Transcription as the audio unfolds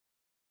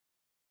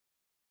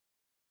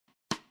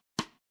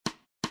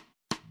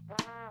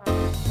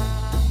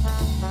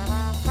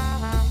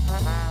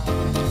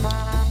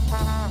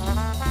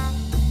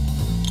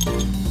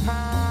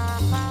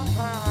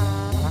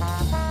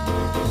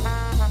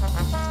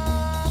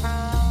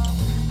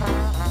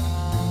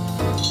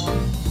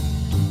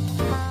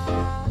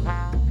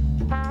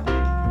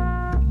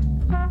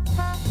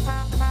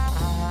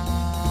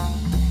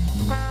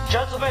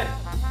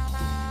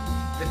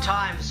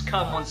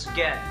come once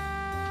again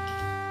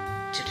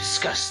to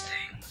discuss things.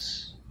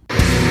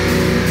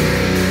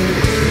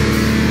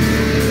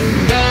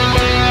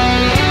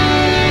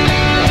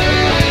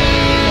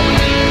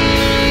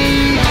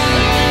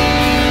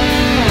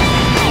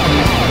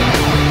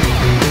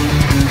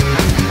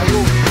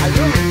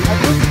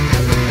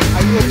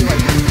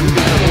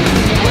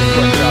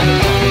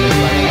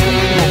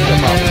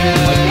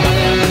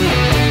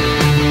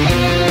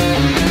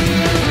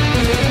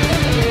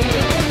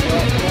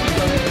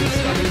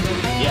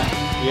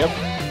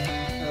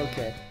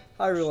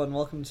 Hi everyone,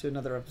 welcome to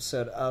another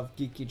episode of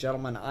Geeky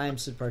Gentlemen. I am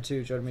Sid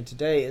Partu. Joining me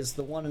today is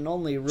the one and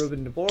only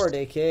Ruben DeBoard,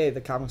 aka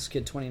the Comics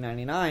Kid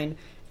 2099,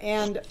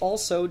 and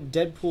also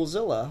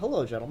Deadpoolzilla.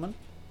 Hello, gentlemen.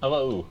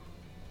 Hello.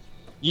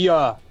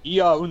 Ia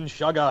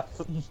unshaga.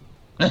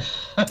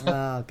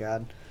 Oh,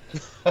 God.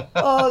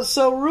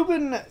 So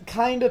Ruben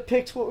kind of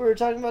picked what we were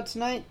talking about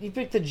tonight. He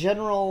picked the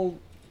general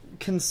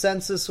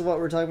consensus of what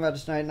we were talking about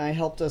tonight, and I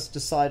helped us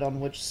decide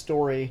on which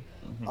story.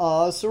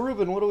 So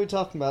Ruben, what are we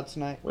talking about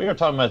tonight? We are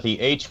talking about the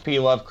H.P.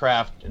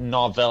 Lovecraft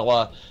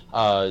novella.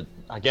 I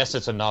guess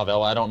it's a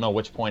novella. I don't know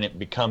which point it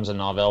becomes a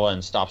novella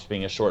and stops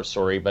being a short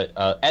story, but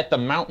At the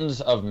Mountains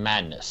of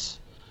Madness.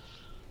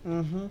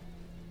 Mm-hmm.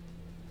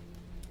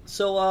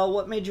 So,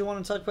 what made you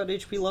want to talk about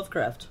H.P.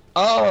 Lovecraft?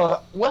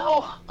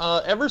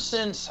 Ever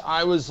since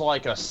I was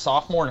like a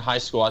sophomore in high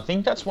school, I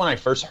think that's when I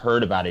first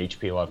heard about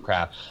H.P.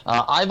 Lovecraft.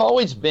 I've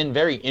always been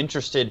very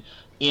interested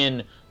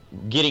in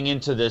getting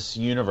into this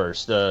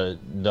universe, the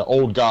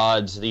old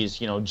gods,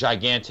 these,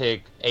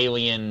 gigantic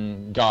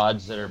alien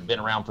gods that have been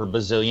around for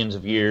bazillions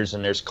of years,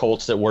 and there's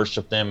cults that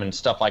worship them and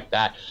stuff like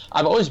that.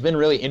 I've always been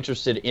really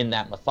interested in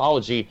that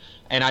mythology,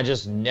 and I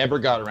just never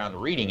got around to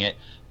reading it.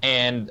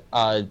 And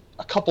a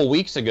couple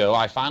weeks ago,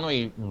 I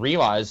finally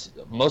realized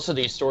most of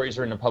these stories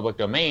are in the public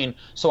domain,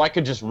 so I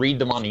could just read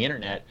them on the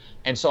internet.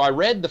 And so I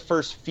read the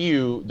first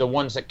few, the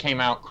ones that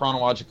came out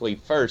chronologically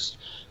first,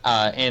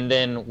 and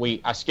then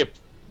I skipped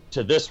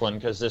to this one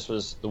because this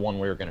was the one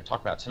we were going to talk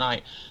about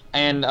tonight.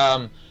 And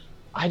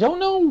I don't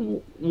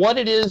know what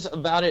it is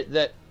about it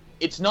that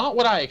it's not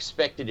what I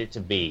expected it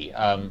to be.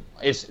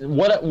 It's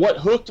what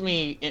hooked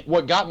me,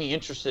 what got me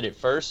interested at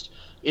first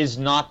is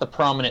not the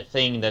prominent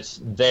thing that's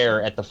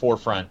there at the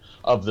forefront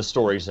of the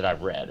stories that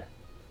I've read.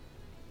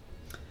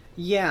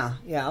 Yeah,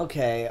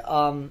 okay.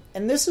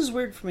 And this is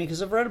weird for me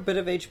because I've read a bit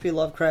of H.P.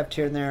 Lovecraft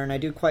here and there, and I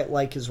do quite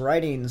like his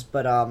writings,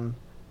 but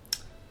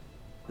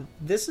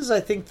this is,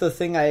 I think, the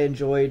thing I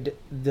enjoyed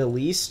the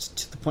least,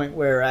 to the point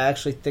where I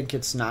actually think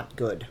it's not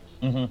good.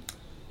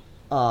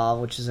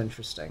 Mm-hmm. Which is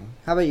interesting.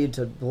 How about you,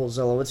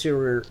 Deadpoolzilla? What's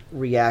your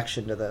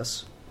reaction to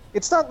this?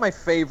 It's not my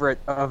favorite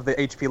of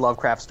the H.P.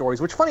 Lovecraft stories,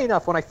 which, funny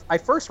enough, when I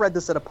first read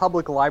this at a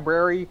public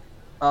library,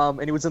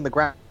 and it was in the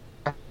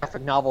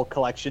graphic novel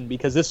collection,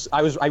 because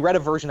I read a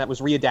version that was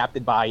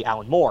readapted by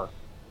Alan Moore.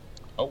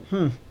 Oh.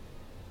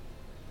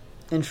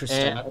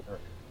 Interesting.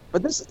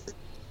 But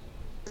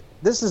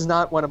this is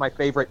not one of my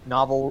favorite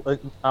novel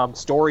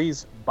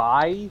stories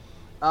by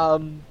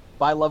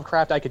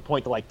Lovecraft. I could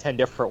point to like 10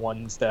 different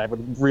ones that I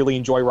would really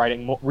enjoy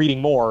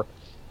reading more.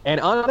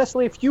 And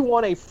honestly, if you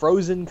want a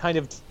frozen kind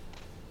of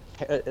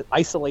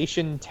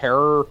isolation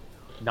terror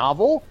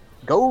novel,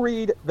 go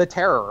read The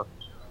Terror.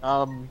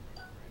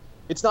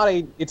 It's not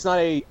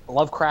a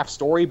Lovecraft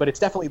story, but it's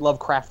definitely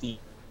Lovecrafty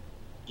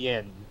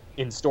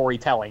in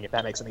storytelling, if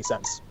that makes any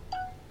sense.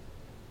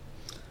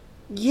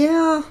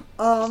 Yeah.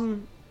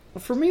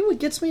 For me, what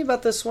gets me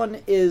about this one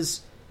is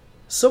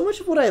so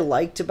much of what I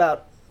liked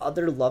about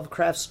other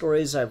Lovecraft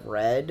stories I've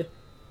read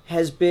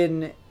has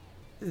been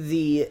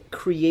the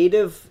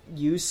creative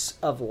use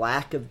of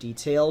lack of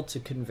detail to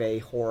convey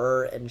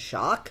horror and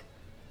shock.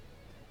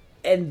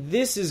 And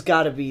this has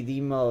got to be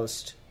the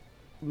most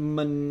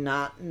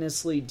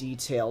monotonously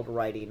detailed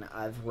writing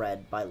I've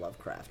read by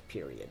Lovecraft,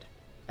 period.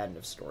 End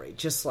of story.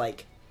 Just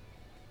like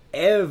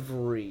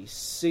every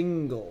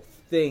single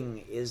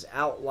thing is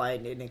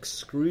outlined in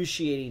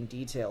excruciating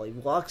detail. He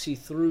walks you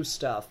through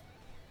stuff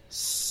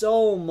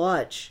so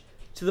much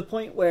to the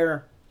point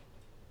where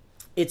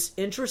it's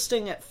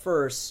interesting at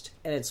first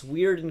and it's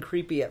weird and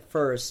creepy at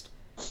first,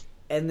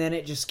 and then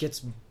it just gets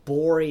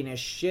boring as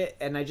shit,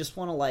 and I just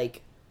want to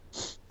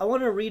I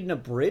want to read an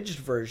abridged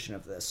version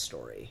of this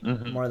story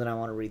more than I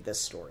want to read this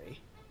story.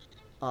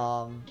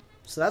 So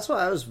that's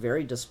why I was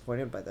very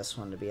disappointed by this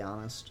one, to be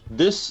honest.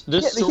 This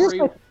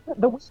story.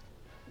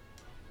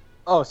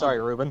 Oh, sorry,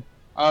 Ruben.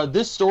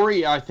 This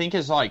story, I think,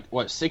 is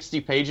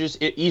 60 pages?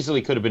 It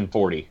easily could have been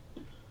 40.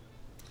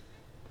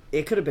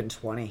 It could have been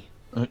 20.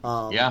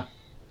 Yeah.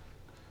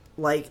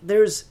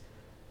 There's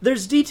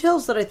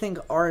details that I think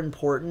are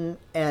important,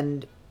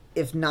 and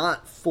if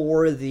not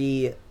for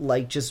the,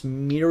 just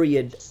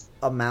myriad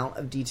amount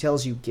of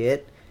details you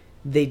get,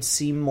 they'd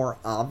seem more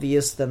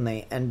obvious than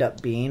they end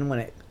up being when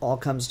it all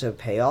comes to a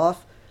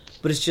payoff.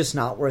 But it's just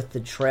not worth the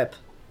trip.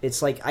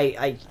 It's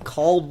I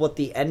called what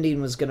the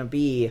ending was going to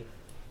be,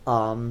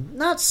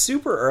 not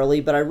super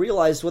early, but I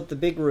realized what the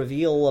big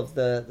reveal of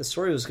the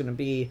story was going to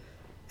be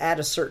at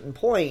a certain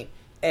point,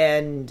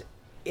 and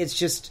it's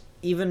just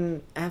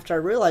even after I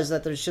realized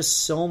that there's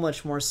just so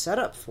much more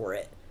setup for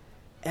it.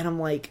 And I'm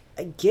like,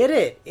 I get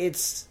it.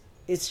 It's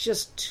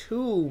just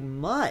too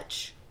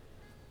much.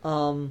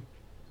 And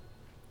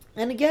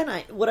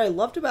again, what I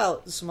loved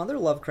about some other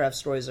Lovecraft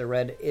stories I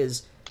read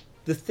is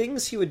the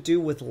things he would do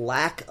with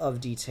lack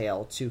of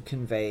detail to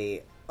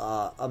convey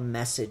a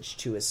message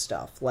to his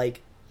stuff.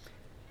 Like,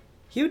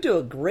 he would do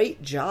a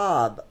great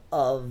job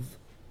of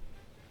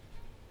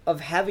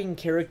having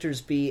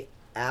characters be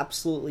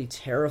absolutely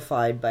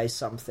terrified by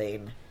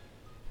something,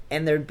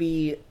 and there'd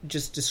be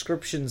just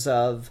descriptions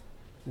of,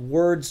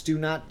 words do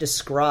not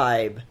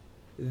describe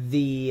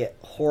the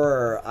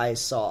horror I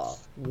saw.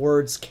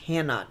 Words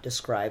cannot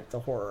describe the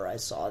horror I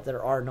saw.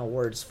 There are no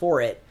words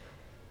for it.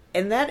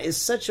 And that is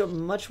such a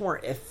much more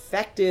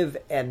effective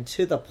and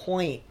to the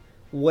point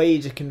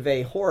way to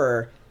convey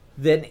horror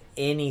than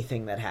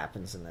anything that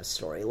happens in this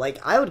story. Like,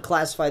 I would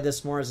classify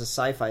this more as a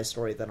sci-fi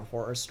story than a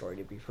horror story,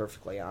 to be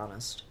perfectly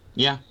honest.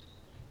 Yeah.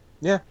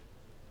 Yeah.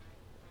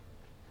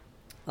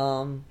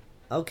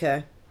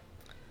 Okay.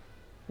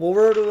 Well,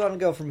 where do we want to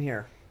go from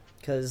here?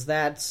 Because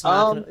that's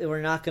not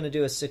we're not going to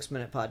do a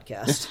 6-minute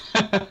podcast.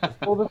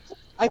 Well,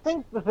 I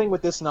think the thing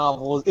with this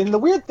novel is, and the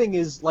weird thing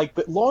is, like,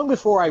 but long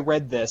before I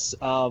read this,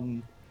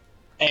 and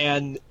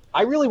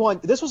I really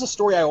this was a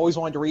story I always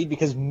wanted to read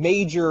because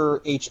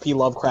major H.P.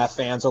 Lovecraft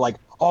fans are like,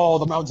 oh,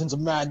 the Mountains of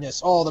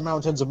Madness, oh, the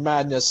Mountains of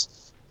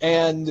Madness.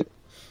 And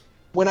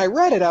when I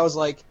read it, I was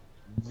like,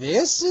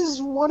 this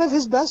is one of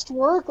his best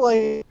work?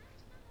 Like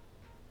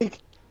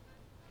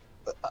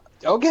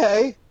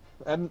okay.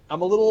 I'm a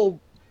little,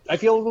 I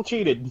feel a little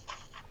cheated.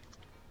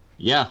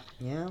 Yeah.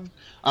 Yeah.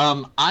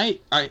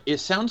 It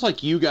sounds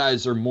like you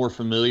guys are more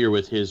familiar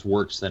with his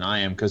works than I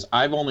am, because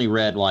I've only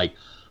read like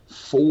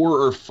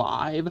 4 or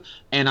 5,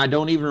 and I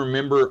don't even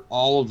remember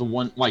all of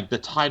the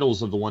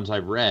titles of the ones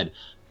I've read.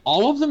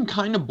 All of them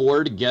kind of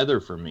blur together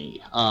for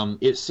me.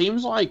 It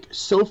seems like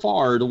so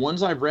far the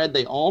ones I've read,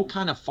 they all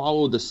kind of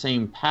follow the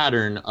same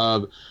pattern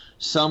of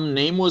some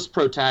nameless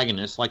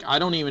protagonist. Like, I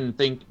don't even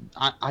think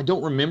I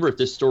don't remember if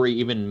this story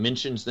even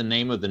mentions the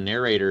name of the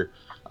narrator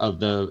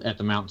of at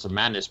the Mountains of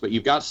Madness, but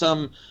you've got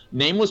some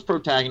nameless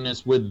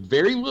protagonist with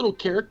very little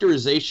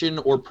characterization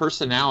or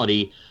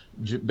personality,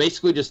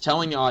 basically just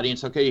telling the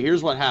audience, okay,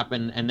 here's what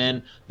happened, and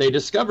then they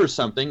discover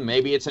something.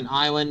 Maybe it's an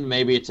island,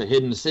 maybe it's a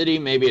hidden city,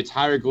 maybe it's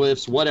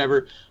hieroglyphs,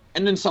 whatever,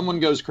 and then someone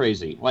goes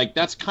crazy. Like,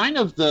 that's kind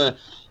of the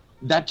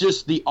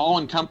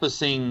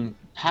all-encompassing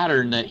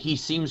pattern that he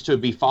seems to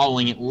be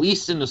following, at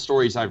least in the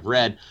stories I've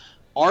read.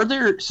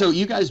 So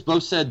you guys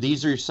both said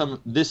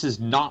this is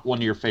not one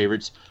of your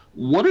favorites.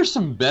 What are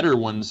some better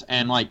ones,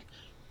 and like,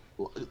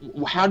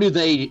 how do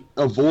they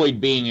avoid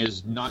being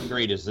as not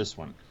great as this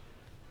one?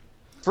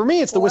 For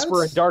me, it's The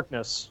Whisperer in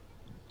Darkness.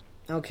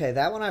 Okay,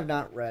 that one I've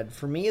not read.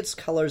 For me, it's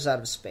Colors Out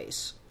of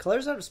Space.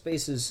 Colors Out of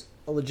Space is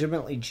a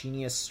legitimately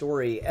genius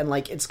story, and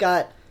like, it's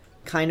got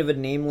kind of a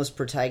nameless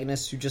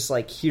protagonist who just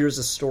like hears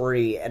a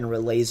story and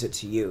relays it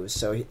to you,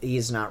 so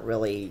he's not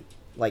really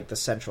like the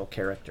central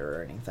character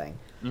or anything.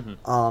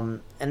 Mm-hmm.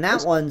 And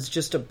that one's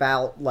just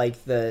about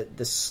like the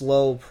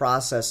slow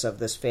process of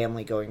this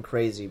family going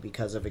crazy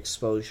because of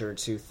exposure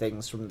to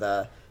things from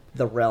the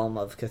realm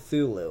of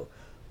Cthulhu.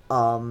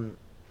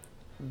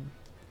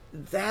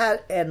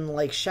 That and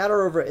like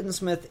Shadow over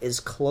Innsmouth is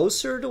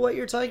closer to what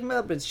you're talking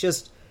about, but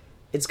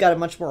it's got a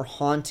much more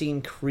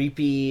haunting,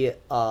 creepy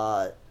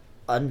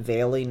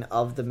unveiling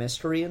of the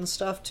mystery and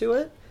stuff to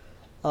it.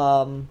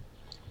 I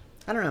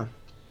don't know.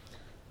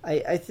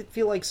 I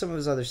feel like some of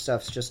his other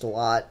stuff's just a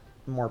lot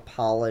more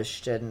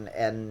polished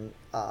and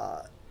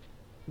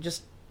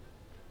just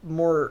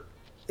more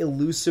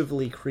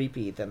elusively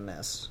creepy than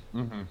this.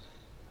 Mm-hmm.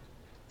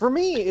 For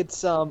me,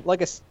 it's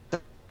like I said,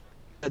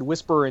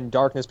 Whisper in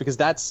Darkness, because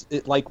that's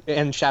it, like,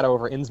 and Shadow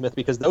over Innsmouth,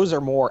 because those are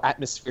more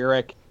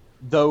atmospheric.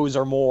 Those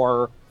are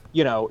more,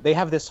 they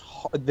have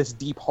this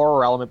deep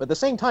horror element, but at the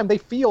same time, they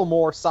feel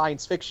more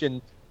science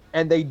fiction,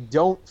 and they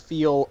don't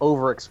feel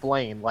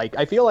over-explained. Like,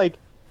 I feel like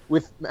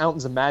with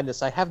Mountains of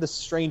Madness, I have this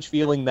strange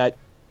feeling that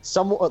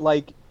somewhat,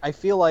 like, I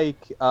feel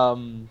like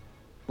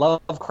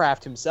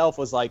Lovecraft himself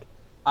was like,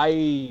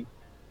 I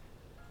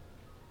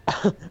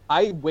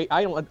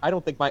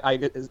don't think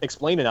I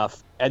explained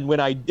enough, and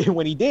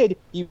when he did,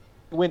 he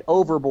went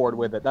overboard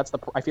with it.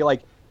 I feel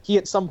like he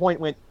at some point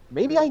went,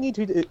 maybe I need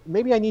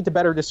to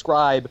better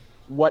describe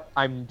what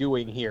I'm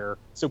doing here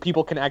so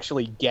people can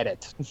actually get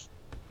it.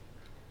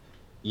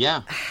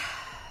 Yeah.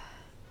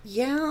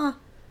 Yeah,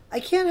 I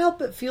can't help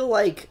but feel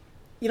like,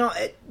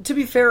 to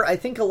be fair, I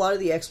think a lot of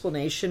the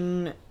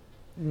explanation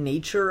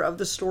nature of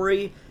the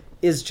story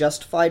is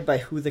justified by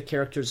who the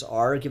characters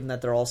are, given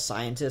that they're all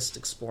scientists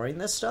exploring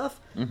this stuff.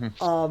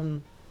 Mm-hmm.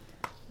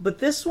 But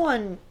this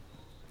one,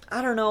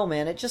 I don't know,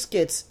 man. It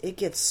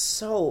gets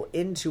so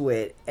into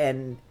it,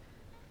 and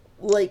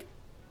like,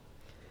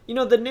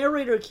 the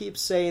narrator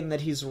keeps saying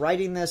that he's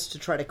writing this to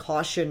try to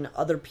caution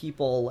other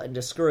people and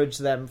discourage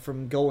them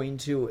from going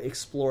to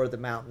explore the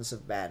Mountains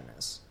of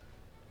Madness.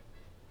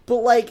 But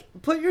like,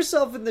 put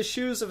yourself in the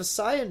shoes of a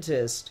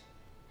scientist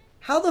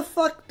how the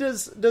fuck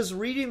does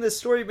reading this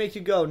story make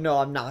you go, no,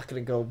 I'm not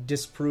going to go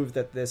disprove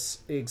that this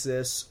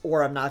exists,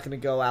 or I'm not going to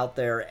go out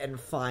there and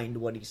find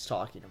what he's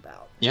talking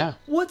about? Yeah.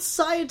 What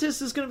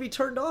scientist is going to be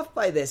turned off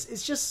by this?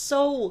 It's just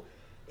so...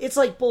 It's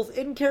like both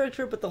in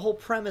character, but the whole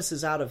premise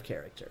is out of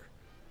character.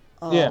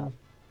 Yeah.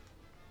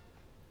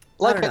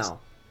 I don't know.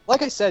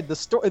 Like I said, the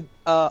story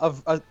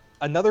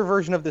another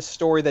version of this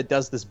story that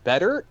does this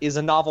better is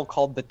a novel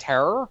called The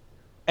Terror.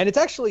 And it's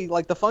actually,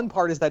 like, the fun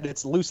part is that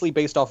it's loosely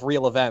based off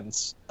real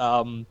events.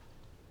 So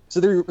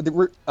there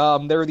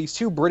are these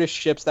two British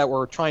ships that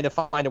were trying to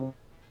find a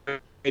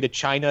way to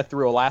China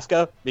through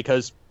Alaska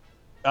because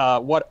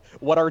what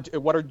are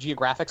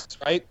geographics,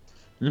 right?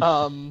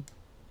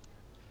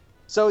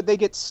 So they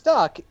get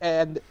stuck,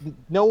 and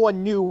no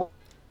one knew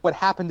what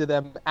happened to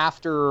them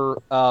after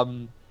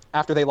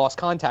they lost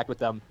contact with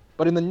them.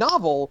 But in the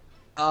novel,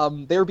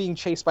 they're being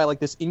chased by, like,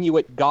 this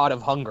Inuit god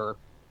of hunger.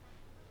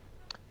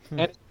 And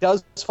it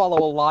does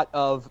follow a lot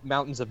of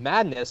Mountains of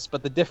Madness,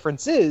 but the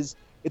difference is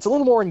it's a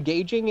little more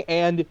engaging,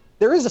 and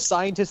there is a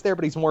scientist there,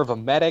 but he's more of a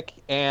medic,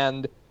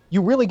 and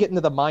you really get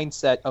into the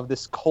mindset of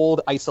this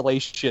cold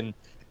isolation.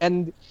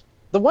 And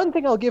the one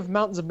thing I'll give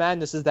Mountains of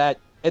Madness is that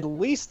at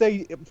least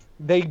they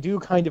do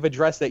kind of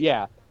address that,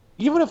 yeah,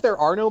 even if there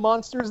are no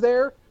monsters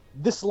there,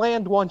 this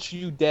land wants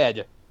you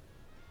dead.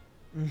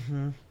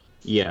 Mm-hmm.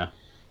 Yeah.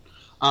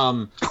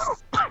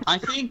 I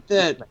think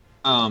that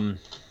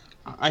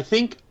I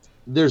think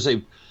there's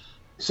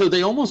so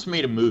they almost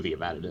made a movie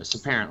about this,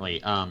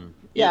 apparently.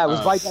 Yeah, it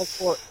was by Del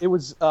Toro. It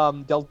was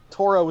Del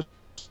Toro was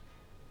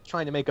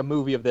trying to make a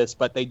movie of this,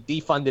 but they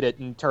defunded it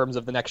in terms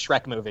of the next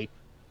Shrek movie.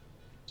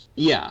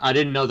 Yeah, I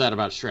didn't know that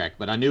about Shrek,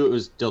 but I knew it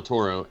was Del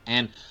Toro,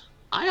 and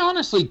I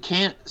honestly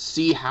can't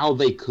see how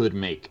they could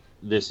make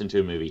this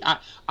into a movie.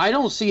 I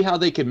don't see how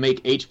they could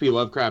make H.P.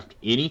 Lovecraft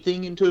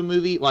anything into a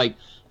movie, like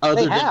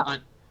other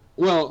than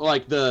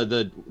like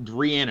the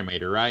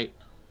Reanimator, right?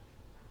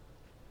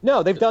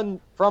 No, they've done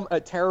from a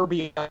Terror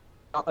Beyond,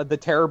 the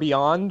Terror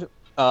Beyond.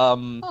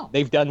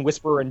 They've done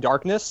Whisper in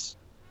Darkness.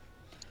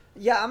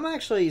 Yeah, I'm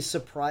actually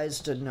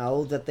surprised to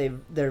know that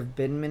there have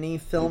been many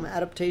film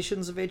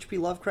adaptations of H.P.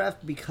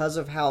 Lovecraft because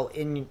of how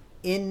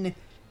in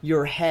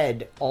your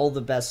head all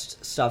the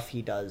best stuff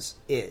he does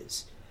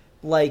is.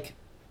 Like,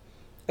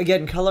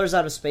 again, Colors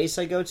Out of Space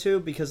I go to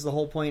because the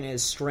whole point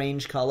is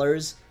strange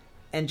colors,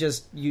 and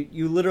just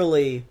you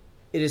literally,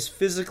 it is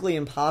physically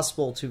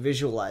impossible to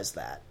visualize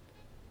that.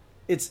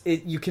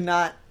 You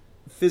cannot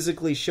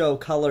physically show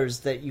colors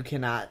that you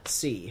cannot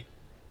see.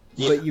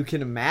 Yeah. But you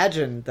can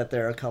imagine that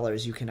there are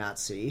colors you cannot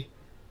see.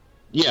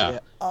 Yeah.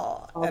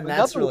 And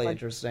that's really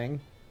interesting.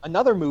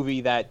 Another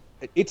movie that,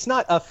 it's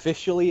not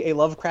officially a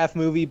Lovecraft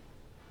movie,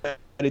 but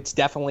it's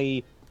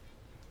definitely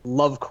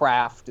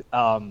Lovecraft.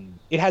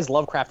 It has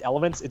Lovecraft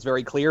elements, it's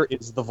very clear,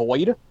 is The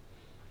Void.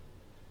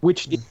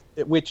 Which,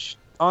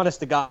 honest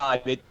to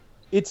God,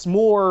 it's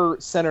more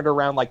centered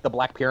around, like, the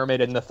Black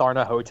Pyramid and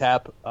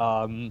Natharna-Hotep.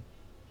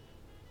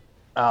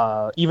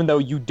 Even though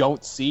you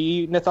don't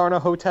see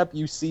Natharna-Hotep,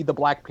 you see the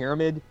Black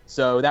Pyramid.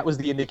 So that was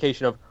the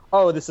indication of,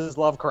 oh, this is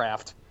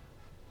Lovecraft.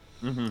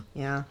 Mm-hmm.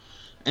 Yeah.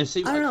 And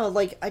see, I don't know,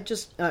 like, I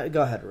just...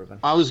 go ahead, Ruben.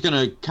 I was going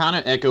to kind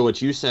of echo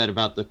what you said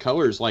about the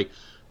colors. Like,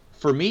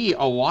 for me,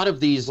 a lot of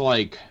these,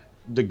 like,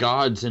 the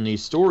gods in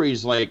these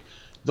stories, like,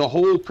 the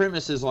whole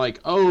premise is like,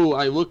 oh,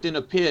 I looked in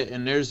a pit,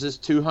 and there's this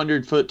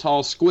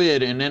 200-foot-tall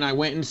squid, and then I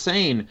went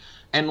insane.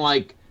 And,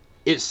 like,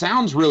 it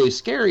sounds really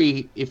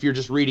scary if you're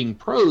just reading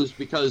prose,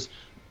 because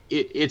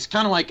it's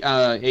kind of like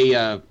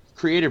a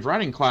creative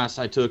writing class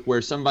I took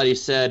where somebody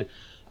said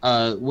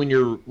when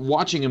you're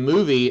watching a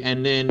movie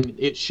and then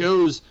it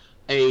shows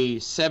a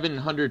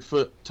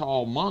 700-foot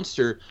tall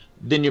monster,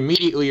 then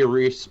immediately your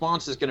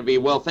response is going to be,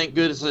 well, thank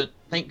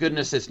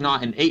goodness it's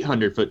not an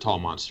 800-foot tall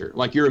monster.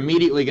 Like, you're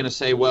immediately going to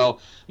say, well,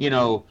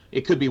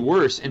 it could be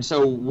worse. And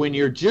so when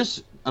you're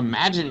just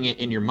imagining it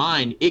in your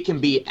mind, it can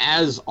be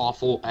as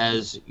awful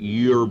as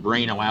your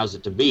brain allows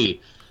it to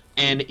be.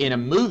 And in a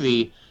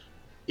movie,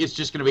 it's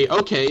just going to be,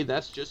 okay,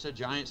 that's just a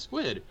giant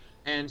squid.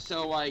 And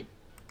so, like,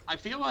 I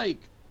feel like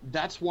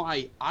that's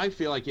why I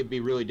feel like it'd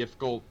be really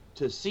difficult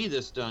to see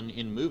this done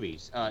in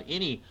movies,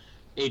 any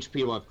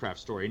H.P. Lovecraft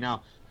story.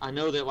 Now, I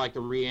know that, like,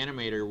 the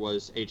Reanimator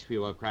was H.P.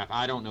 Lovecraft.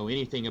 I don't know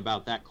anything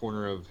about that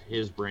corner of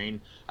his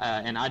brain,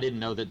 and I didn't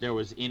know that there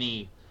was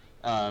any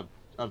of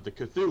the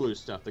Cthulhu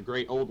stuff, the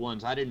great old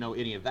ones. I didn't know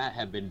any of that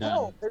had been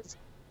done.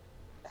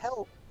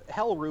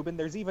 Hell, Ruben,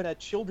 there's even a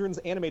children's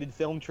animated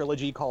film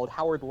trilogy called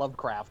Howard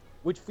Lovecraft,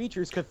 which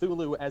features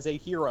Cthulhu as a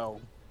hero.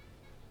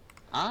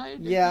 I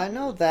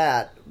know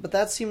that, but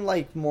that seemed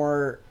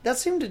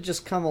to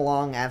just come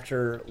along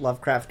after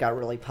Lovecraft got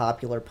really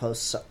popular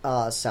post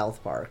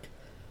South Park.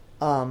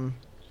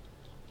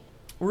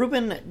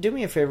 Ruben, do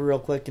me a favor real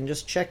quick and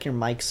just check your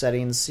mic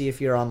settings, see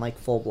if you're on, like,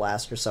 full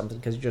blast or something,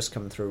 because you're just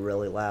coming through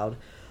really loud.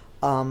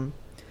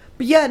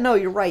 But yeah, no,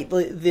 you're right.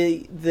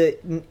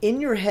 The in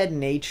your head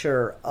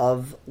nature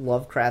of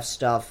Lovecraft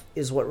stuff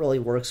is what really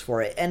works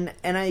for it, and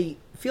I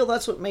feel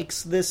that's what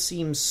makes this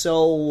seem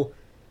so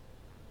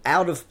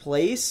out of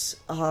place.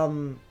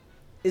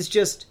 Is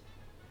just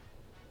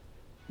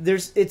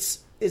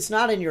it's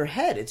not in your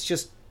head. It's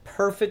just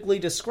perfectly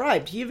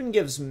described. He even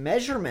gives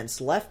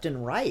measurements left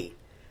and right.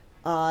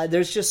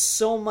 There's just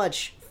so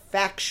much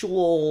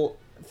factual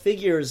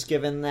figures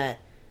given that,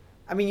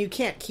 I mean, you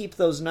can't keep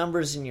those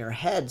numbers in your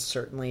head,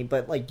 certainly,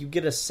 but, like, you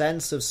get a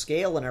sense of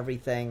scale and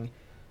everything.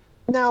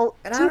 Now,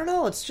 and I don't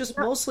know, it's just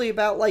mostly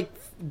about, like,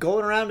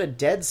 going around a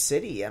dead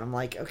city, and I'm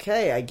like,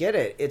 okay, I get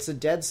it. It's a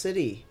dead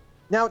city.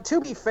 Now, to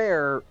be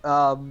fair,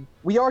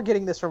 we are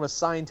getting this from a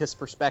scientist's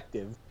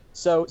perspective,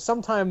 so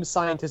sometimes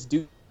scientists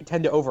do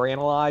tend to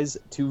overanalyze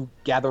to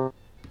gather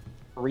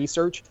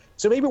research.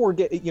 So maybe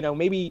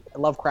maybe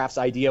Lovecraft's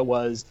idea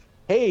was,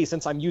 hey,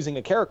 since I'm using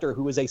a character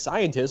who is a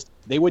scientist,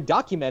 they would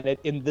document it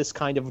in this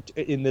kind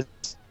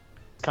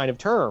of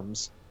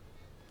terms.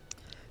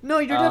 No,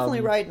 you're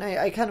definitely right, and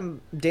I kind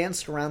of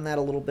danced around that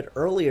a little bit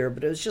earlier,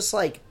 but it was just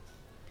like,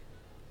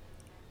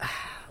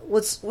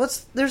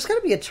 there's got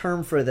to be a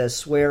term for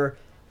this where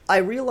I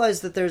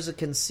realize that there's a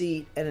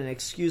conceit and an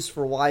excuse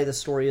for why the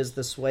story is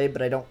this way,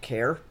 but I don't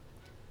care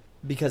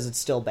because it's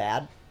still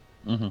bad.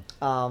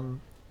 Mm-hmm.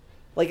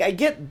 Like, I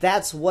get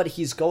that's what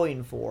he's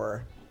going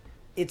for.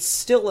 It's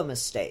still a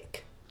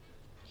mistake.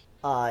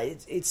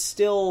 It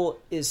still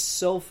is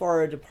so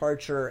far a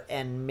departure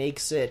and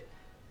makes it,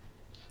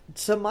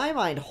 to my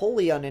mind,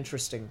 wholly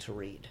uninteresting to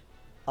read.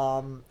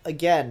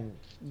 Again,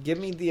 give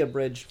me the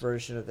abridged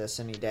version of this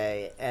any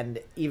day, and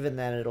even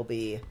then it'll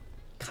be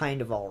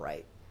kind of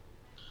alright.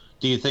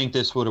 Do you think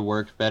this would have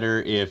worked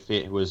better if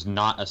it was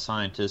not a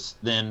scientist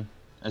then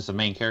as the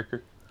main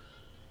character?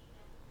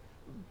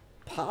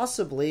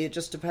 Possibly. It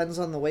just depends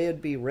on the way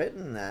it'd be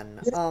written then.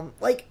 The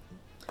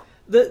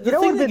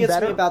thing that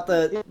gets me about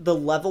the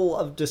level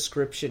of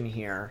description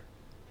here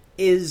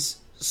is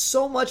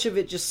so much of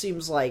it just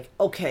seems like,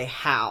 okay,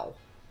 how?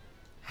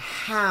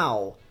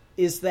 How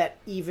is that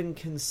even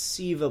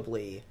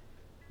conceivably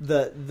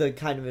the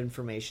kind of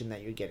information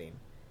that you're getting?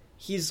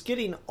 He's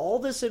getting all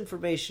this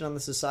information on the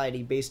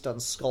society based on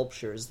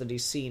sculptures that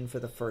he's seen for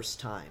the first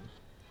time.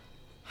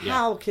 Yeah.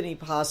 How can he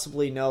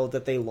possibly know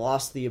that they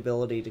lost the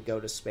ability to go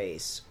to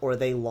space, or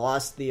they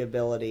lost the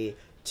ability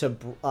to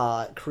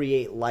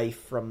create life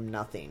from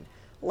nothing?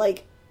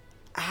 Like,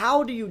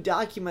 how do you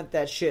document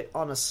that shit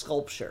on a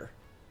sculpture?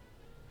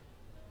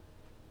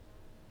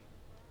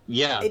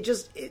 Yeah. It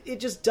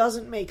just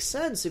doesn't make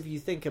sense if you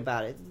think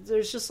about it.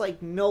 There's just,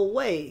 like, no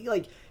way.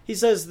 Like, he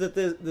says that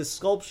the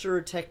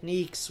sculpture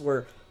techniques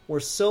were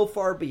so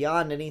far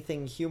beyond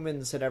anything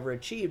humans had ever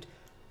achieved.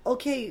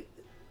 Okay,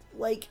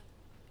 like,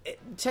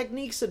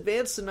 techniques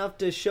advanced enough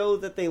to show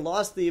that they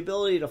lost the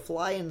ability to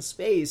fly in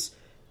space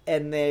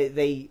and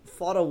they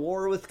fought a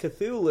war with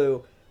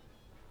Cthulhu.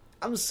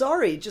 I'm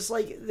sorry, just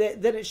like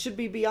then it should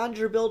be beyond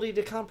your ability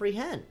to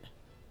comprehend.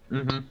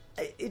 Mm-hmm.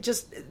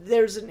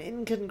 There's an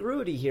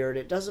incongruity here and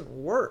it doesn't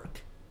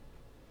work.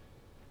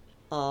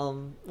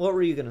 What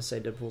were you gonna say,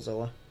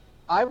 Deadpoolzilla?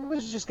 I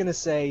was just gonna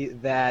say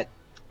that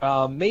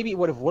maybe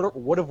would have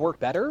worked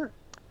better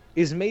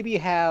is maybe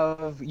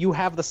have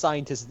the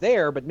scientist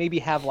there, but maybe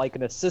have like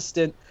an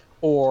assistant,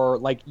 or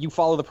like you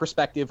follow the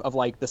perspective of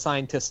like the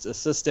scientist's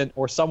assistant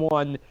or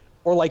someone,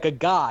 or like a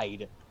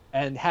guide,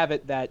 and have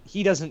it that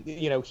he doesn't,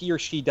 he or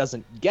she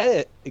doesn't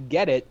get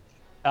it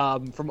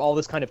from all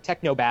this kind of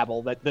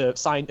technobabble that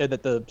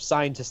the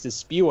scientist is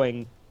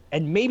spewing,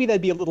 and maybe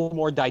that'd be a little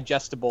more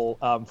digestible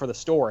for the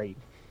story,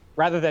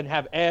 rather than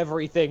have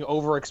everything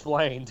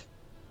over-explained.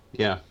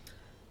 Yeah.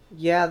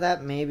 Yeah,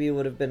 that maybe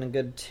would have been a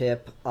good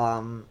tip.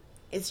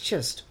 It's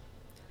just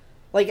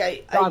like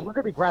God, we're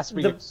gonna be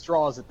grasping at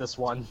straws at this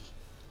one.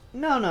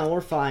 No,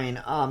 we're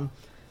fine.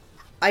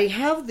 I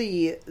have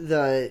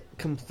the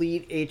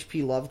complete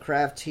H.P.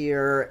 Lovecraft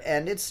here,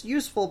 and it's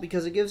useful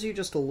because it gives you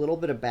just a little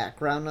bit of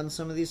background on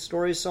some of these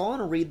stories. So I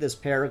want to read this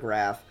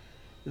paragraph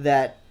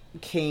that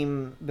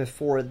came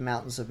before the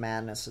Mountains of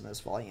Madness in this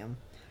volume.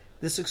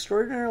 This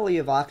extraordinarily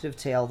evocative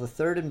tale, the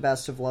third and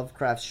best of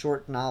Lovecraft's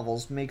short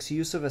novels, makes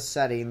use of a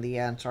setting, the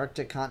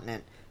Antarctic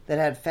continent, that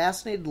had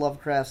fascinated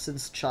Lovecraft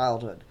since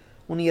childhood,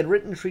 when he had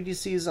written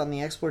treatises on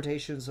the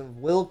explorations of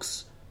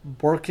Wilkes,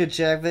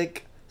 Borkojevic,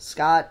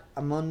 Scott,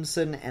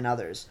 Amundsen, and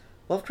others.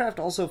 Lovecraft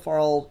also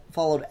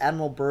followed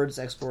Admiral Byrd's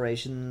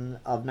exploration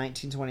of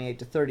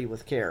 1928-30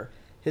 with care.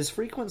 His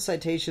frequent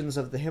citations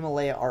of the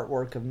Himalaya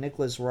artwork of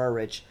Nicholas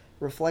Roerich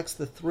reflects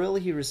the thrill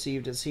he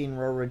received at seeing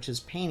Roerich's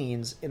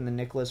paintings in the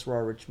Nicholas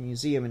Roerich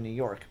Museum in New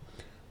York.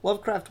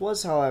 Lovecraft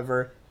was,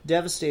 however,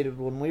 devastated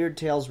when Weird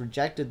Tales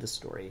rejected the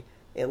story.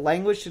 It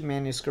languished in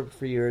manuscript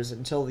for years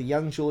until the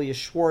young Julius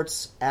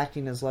Schwartz,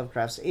 acting as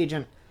Lovecraft's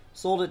agent,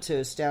 sold it to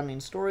Astounding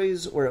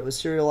Stories, where it was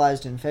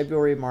serialized in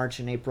February, March,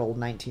 and April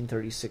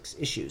 1936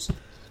 issues.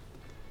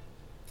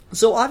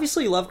 So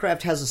obviously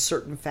Lovecraft has a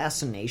certain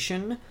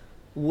fascination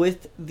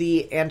with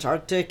the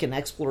Antarctic and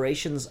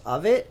explorations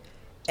of it,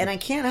 and I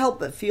can't help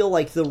but feel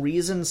like the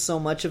reason so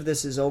much of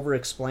this is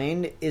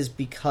over-explained is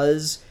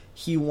because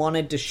he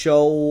wanted to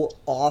show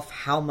off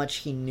how much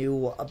he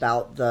knew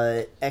about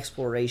the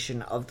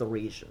exploration of the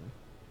region.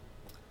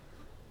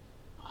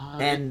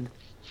 And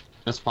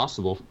that's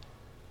possible.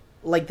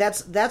 like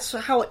that's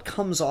how it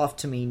comes off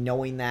to me,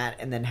 knowing that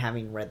and then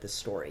having read the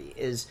story.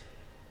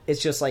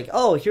 It's just like,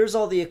 oh, here's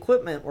all the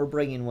equipment we're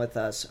bringing with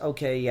us.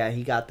 Okay, yeah,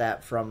 he got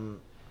that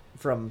from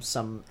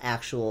some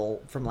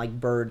actual, from like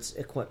Bird's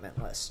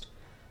equipment list.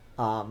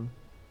 And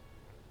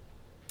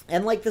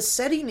like the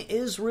setting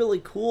is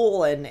really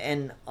cool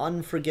and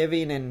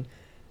unforgiving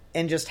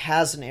and just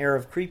has an air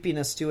of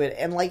creepiness to it,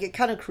 and like it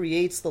kind of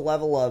creates the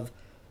level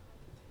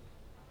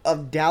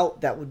of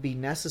doubt that would be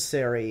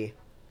necessary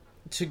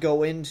to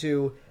go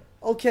into,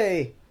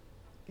 okay,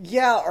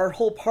 yeah, our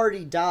whole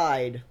party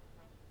died,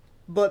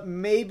 but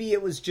maybe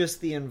it was just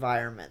the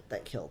environment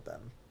that killed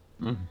them.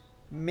 Mm-hmm.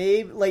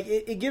 Maybe, like,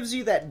 it gives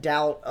you that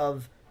doubt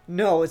of,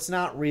 no, it's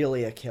not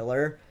really a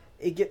killer.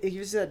 It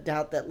gives you that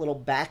doubt, that little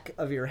back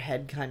of your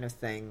head kind of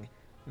thing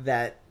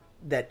that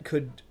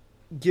could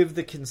give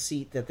the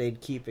conceit that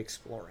they'd keep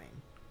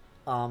exploring.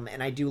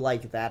 And I do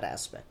like that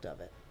aspect of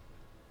it.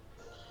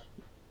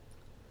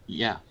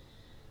 Yeah.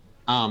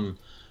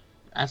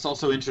 That's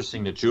also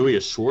interesting that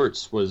Julius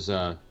Schwartz was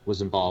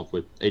involved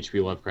with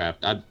H.P.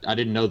 Lovecraft. I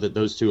didn't know that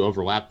those two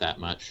overlapped that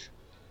much.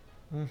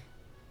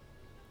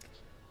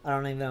 I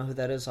don't even know who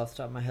that is off the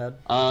top of my head.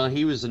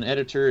 He was an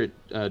editor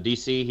at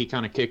DC. He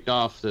kind of kicked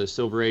off the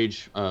Silver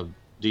Age of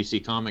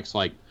DC Comics.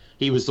 Like,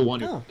 he was the one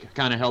who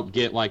kind of helped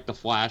get, like, the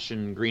Flash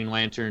and Green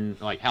Lantern,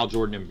 like Hal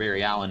Jordan and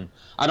Barry Allen.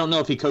 I don't know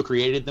if he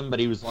co-created them, but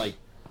he was like,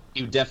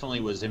 he definitely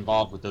was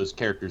involved with those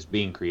characters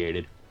being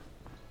created.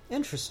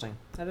 Interesting.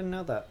 I didn't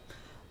know that.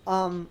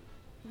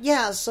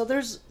 Yeah, so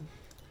there's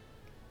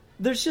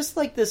just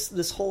like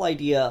this whole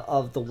idea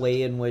of the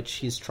way in which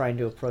he's trying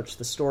to approach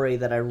the story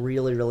that I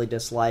really, really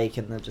dislike,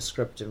 and the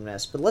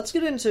descriptiveness. But let's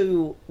get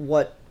into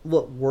what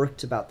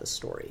worked about the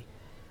story.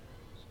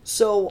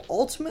 So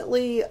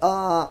ultimately,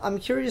 I'm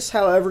curious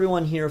how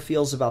everyone here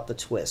feels about the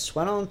twist.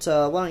 Why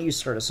don't you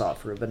start us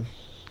off, Ruben?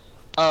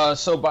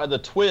 So by the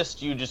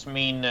twist, you just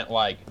mean that,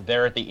 like,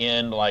 there at the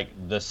end, like,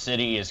 the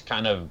city is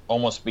kind of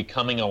almost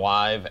becoming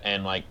alive,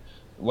 and, like,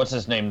 what's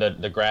his name?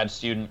 The grad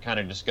student kind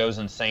of just goes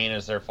insane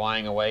as they're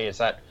flying away. Is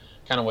that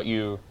kind of what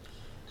you?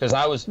 Because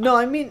I was. No,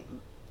 I mean,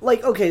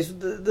 like, okay, so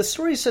the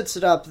story sets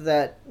it up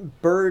that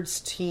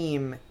Bird's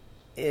team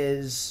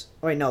is.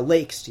 Wait, no,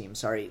 Lake's team.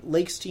 Sorry,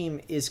 Lake's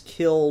team is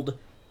killed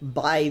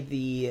by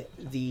the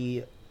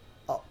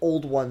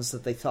old ones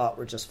that they thought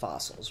were just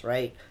fossils,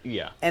 right?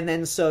 Yeah. And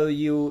then so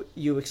you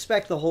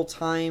expect the whole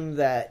time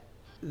that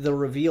the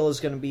reveal is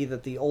going to be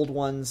that the old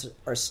ones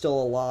are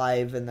still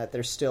alive and that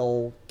they're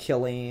still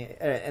killing,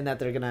 and that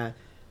they're going to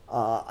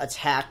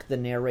attack the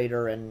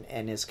narrator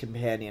and his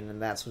companion,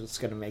 and that's what's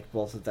going to make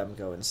both of them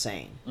go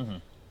insane.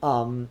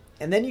 Mm-hmm.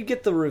 And then you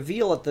get the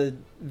reveal at the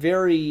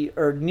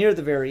near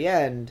the very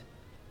end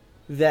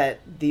that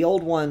the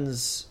old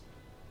ones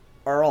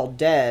are all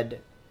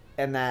dead,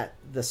 and that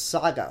the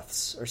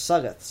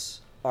Suggoths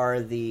are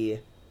the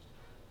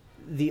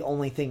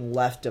only thing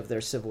left of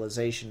their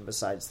civilization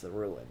besides the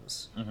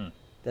ruins. Mm-hmm.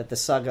 That the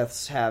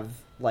Suggoths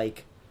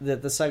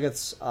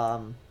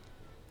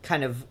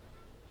kind of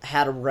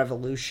had a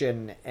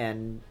revolution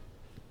and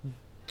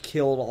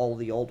killed all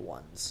the old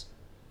ones,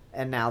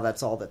 and now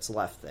that's all that's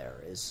left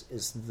there is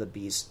the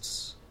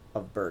beasts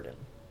of burden.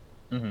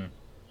 Mm-hmm.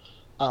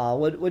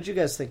 What'd you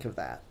guys think of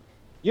that?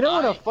 You know,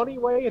 in a funny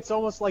way, it's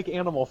almost like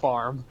Animal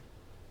Farm.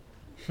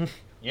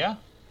 Yeah.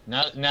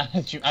 Now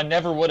that I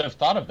never would have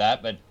thought of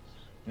that, but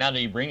now that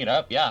you bring it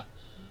up, yeah.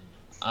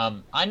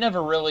 I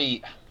never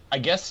really. I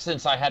guess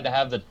since I had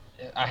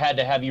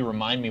to have you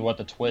remind me what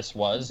the twist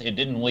was, it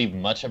didn't leave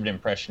much of an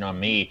impression on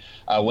me.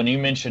 When you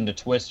mentioned the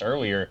twist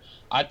earlier,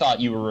 I thought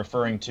you were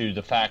referring to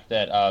the fact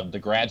that the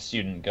grad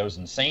student goes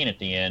insane at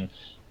the end,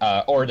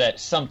 or that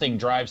something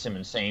drives him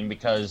insane,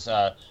 because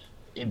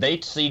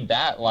they see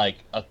that like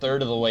a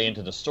third of the way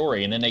into the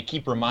story, and then they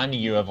keep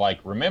reminding you of, like,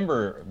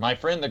 remember my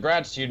friend the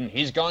grad student,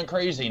 he's gone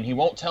crazy and he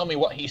won't tell me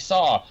what he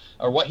saw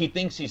or what he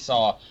thinks he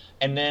saw,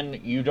 and then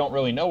you don't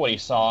really know what he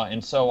saw.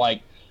 And so,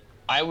 like,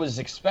 I was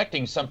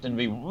expecting something to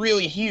be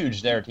really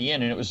huge there at the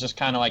end, and it was just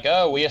kind of like,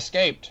 oh, we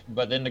escaped,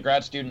 but then the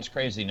grad student's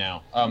crazy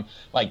now.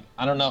 Like,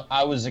 I don't know,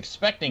 I was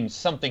expecting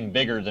something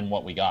bigger than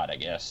what we got, I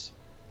guess.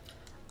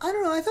 I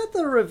don't know, I thought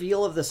the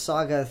reveal of the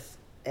Suggoth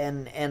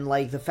and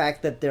like the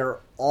fact that they're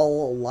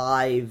all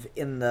alive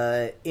in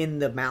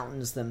the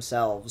mountains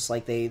themselves,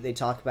 like they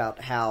talk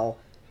about how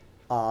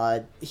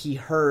he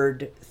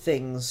heard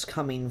things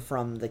coming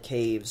from the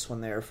caves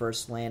when they were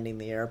first landing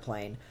the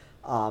airplane,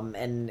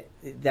 and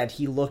that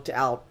he looked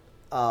out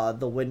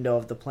the window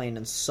of the plane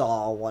and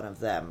saw one of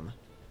them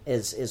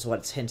is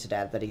what's hinted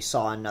at, that he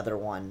saw another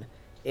one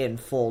in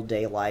full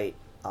daylight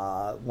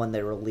when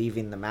they were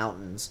leaving the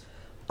mountains.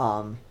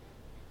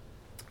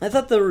 I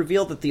thought the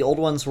reveal that the old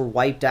ones were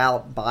wiped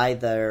out by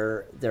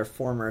their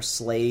former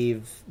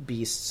slave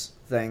beasts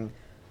thing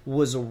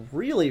was a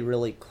really,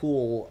 really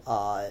cool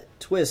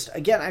twist.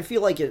 Again, I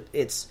feel like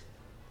it's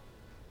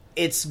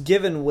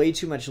given way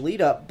too much lead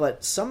up,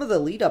 but some of the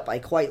lead up I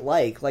quite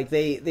like. Like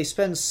they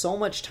spend so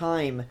much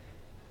time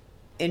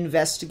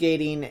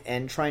investigating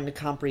and trying to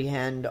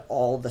comprehend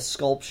all the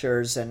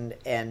sculptures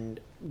and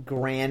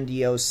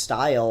grandiose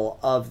style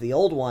of the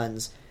old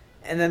ones,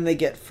 and then they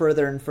get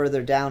further and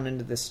further down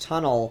into this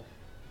tunnel,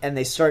 and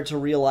they start to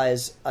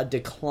realize a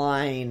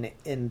decline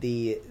in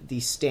the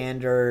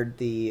standard,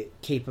 the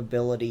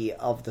capability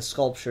of the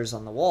sculptures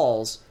on the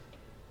walls,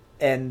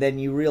 and then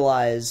you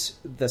realize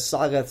the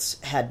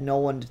Sagoths had no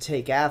one to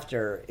take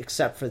after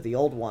except for the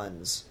old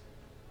ones,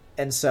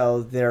 and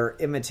so they're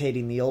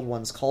imitating the old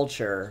ones'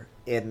 culture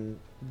in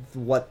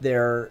what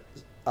they're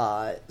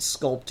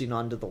sculpting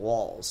onto the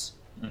walls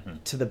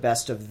to the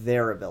best of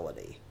their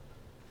ability.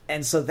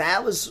 And so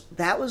that was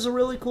a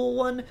really cool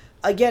one.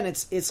 Again,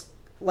 it's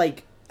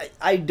like,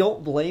 I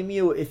don't blame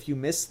you if you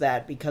missed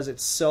that because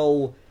it's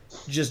so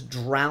just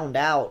drowned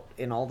out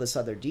in all this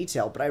other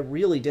detail, but I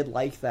really did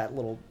like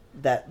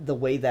the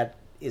way that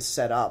is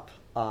set up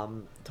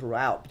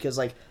throughout, because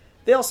like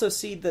they also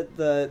see that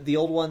the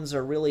old ones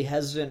are really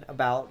hesitant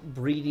about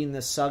breeding the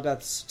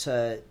Sagoths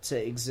to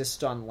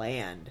exist on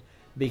land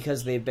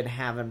because they've been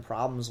having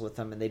problems with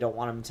them, and they don't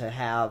want them to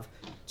have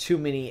too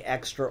many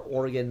extra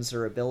organs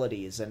or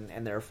abilities,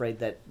 and they're afraid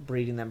that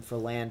breeding them for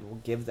land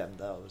will give them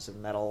those,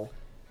 and that'll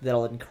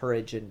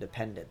encourage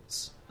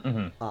independence.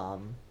 So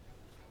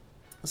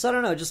I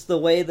don't know, just the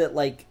way that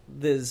like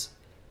this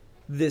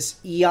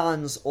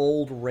eons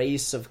old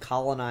race of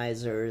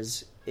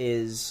colonizers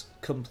is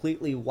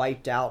completely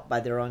wiped out by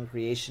their own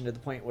creation, to the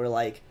point where,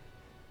 like,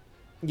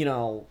 you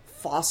know,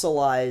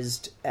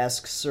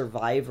 fossilized-esque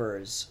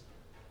survivors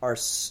are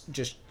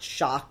just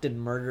shocked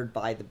and murdered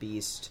by the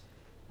beast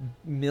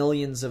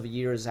millions of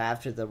years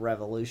after the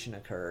revolution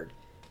occurred,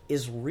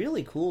 is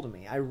really cool to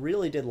me. I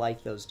really did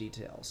like those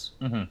details.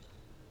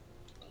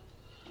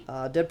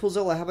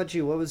 Deadpoolzilla, how about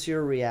you? What was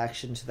your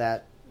reaction to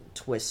that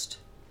twist?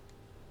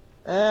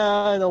 In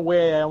a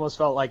way, I almost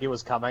felt like it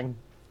was coming.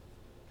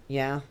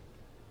 Yeah?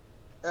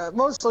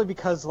 Mostly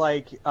because,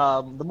 like,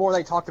 the more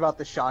they talked about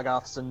the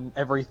Shoggoths and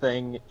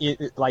everything,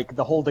 like,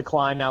 the whole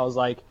decline, I was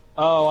like,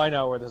 oh, I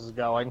know where this is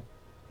going.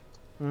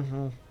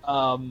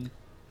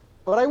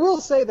 But I will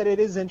say that it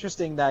is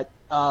interesting that,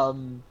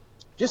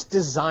 just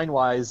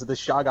design-wise, the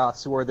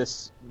Shoggoths, who are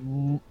this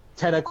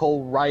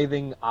tentacle,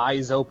 writhing,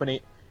 eyes opening,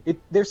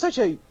 they're such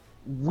a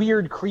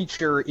weird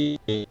creature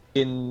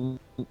in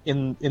the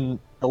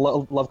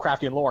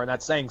Lovecraftian lore, and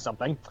that's saying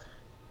something.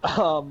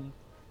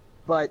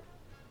 But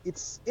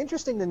it's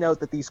interesting to note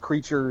that these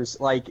creatures,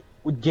 like,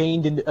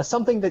 gained into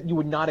something that you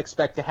would not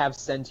expect to have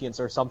sentience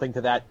or something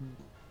to that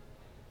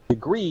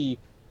degree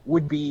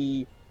would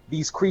be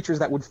these creatures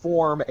that would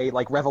form a,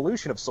 like,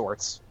 revolution of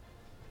sorts.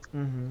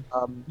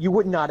 You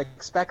would not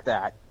expect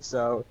that.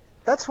 So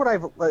that's what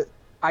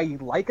I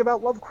like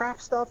about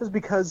Lovecraft stuff, is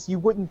because you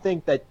wouldn't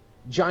think that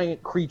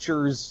giant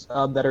creatures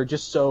that are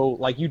just so,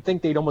 like, you'd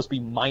think they'd almost be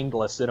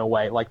mindless in a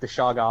way, like the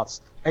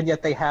Shoggoths, and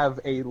yet they have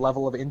a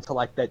level of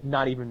intellect that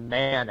not even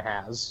man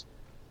has.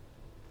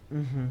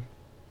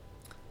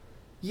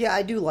 Yeah,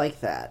 I do like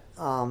that.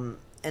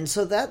 And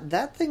so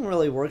that thing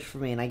really worked for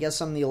me, and I guess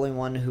I'm the only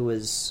one who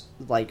is,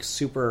 like,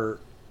 super...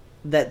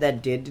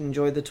 that did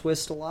enjoy the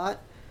twist a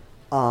lot.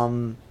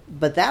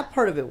 But that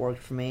part of it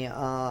worked for me.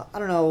 I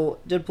don't know,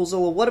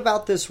 Deadpoolzilla, what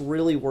about this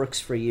really works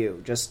for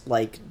you? Just,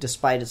 like,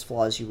 despite its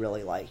flaws, you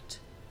really liked?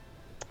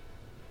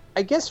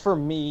 I guess for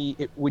me,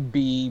 it would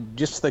be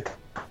just the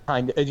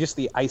kind, just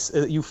the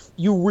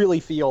you really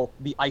feel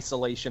the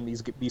isolation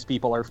these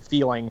people are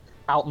feeling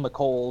out in the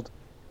cold,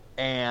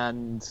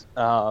 and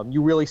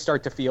you really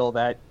start to feel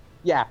that,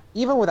 yeah,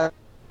 even without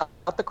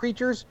the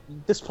creatures,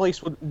 this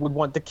place would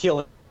want to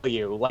kill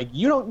you. Like,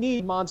 you don't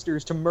need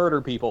monsters to murder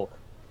people.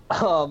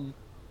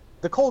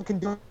 The cold can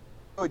do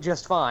it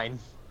just fine.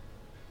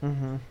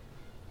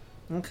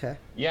 Okay.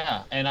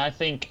 Yeah, and I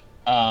think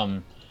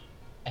that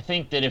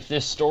if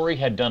this story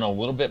had done a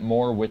little bit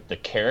more with the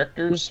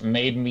characters,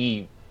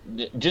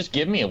 just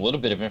give me a little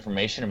bit of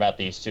information about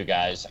these two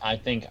guys, I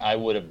think I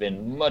would have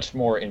been much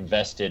more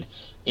invested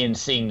in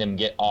seeing them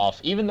get off,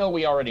 even though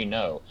we already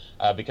know,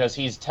 because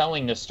he's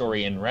telling this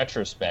story in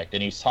retrospect,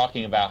 and he's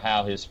talking about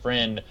how his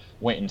friend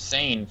went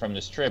insane from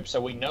this trip, so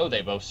we know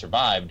they both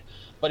survived.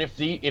 But if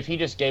he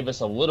just gave us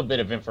a little bit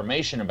of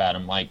information about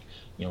him, like,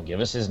 you know, give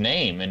us his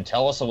name and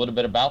tell us a little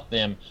bit about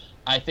them,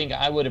 I think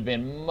I would have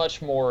been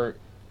much more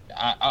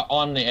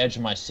on the edge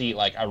of my seat.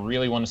 Like, I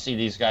really want to see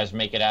these guys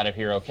make it out of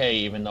here okay,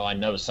 even though I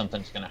know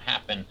something's going to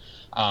happen.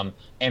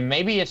 And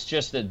maybe it's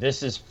just that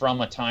this is from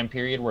a time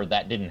period where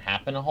that didn't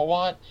happen a whole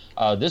lot.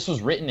 This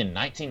was written in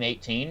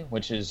 1918,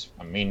 which is,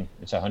 I mean,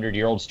 it's a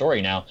 100-year-old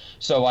story now.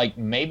 So, like,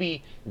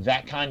 maybe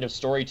that kind of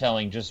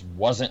storytelling just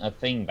wasn't a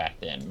thing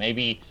back then.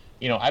 Maybe...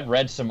 You know, I've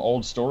read some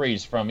old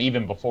stories from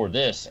even before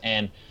this,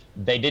 and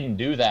they didn't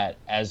do that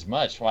as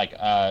much. Like,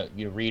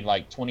 you read,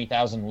 like,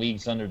 20,000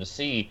 Leagues Under the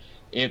Sea.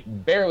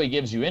 It barely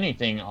gives you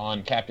anything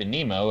on Captain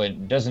Nemo.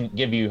 It doesn't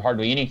give you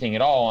hardly anything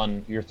at all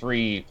on your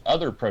three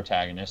other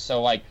protagonists.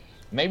 So, like,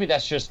 maybe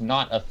that's just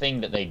not a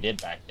thing that they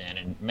did back then.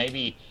 And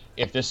maybe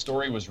if this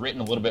story was written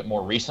a little bit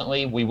more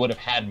recently, we would have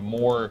had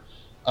more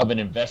of an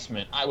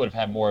investment. I would have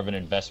had more of an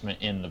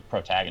investment in the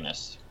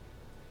protagonist.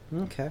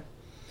 Okay.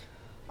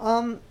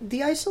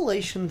 The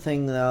isolation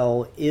thing,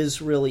 though,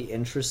 is really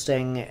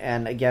interesting,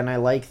 and again, I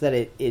like that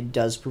it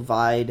does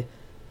provide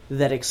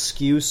that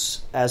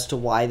excuse as to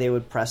why they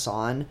would press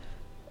on.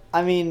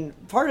 I mean,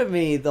 part of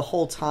me the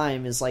whole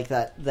time is like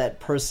that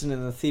person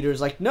in the theater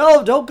is like,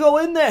 no, don't go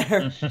in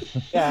there!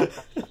 Yeah.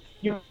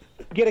 You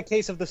get a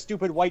case of the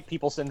stupid white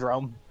people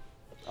syndrome.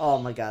 Oh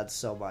my god,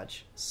 so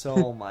much.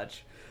 So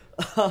much.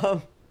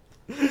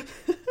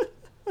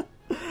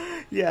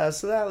 Yeah,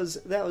 so that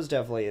was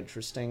definitely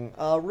interesting.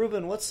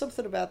 Ruben, what's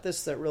something about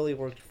this that really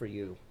worked for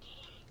you?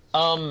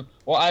 Well,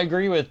 I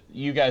agree with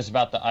you guys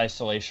about the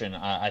isolation.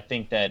 I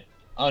think that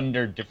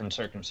under different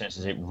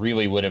circumstances, it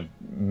really would have.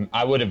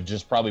 I would have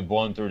just probably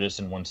blown through this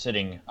in one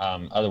sitting.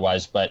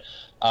 Otherwise, but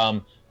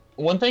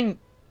one thing.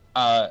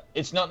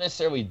 It's not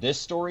necessarily this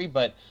story,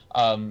 but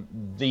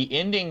the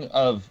ending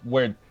of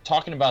where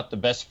talking about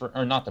the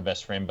or not the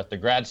best friend, but the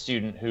grad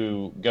student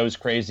who goes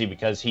crazy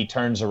because he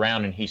turns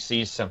around and he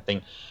sees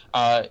something.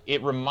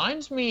 It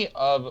reminds me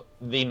of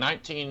the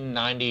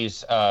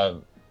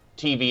 1990s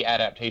TV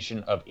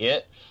adaptation of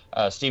It,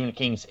 Stephen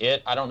King's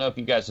It. I don't know if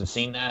you guys have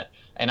seen that,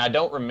 and I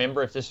don't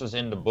remember if this was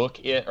in the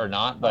book It or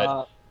not,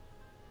 but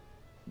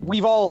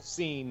we've all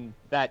seen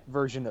that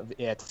version of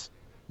It.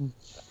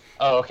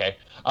 Oh, okay.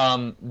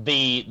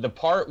 The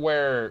part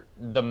where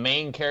the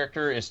main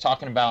character is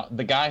talking about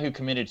the guy who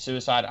committed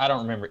suicide, I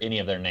don't remember any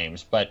of their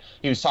names, but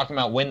he was talking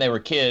about when they were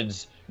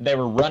kids, they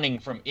were running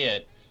from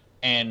it,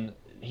 and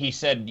he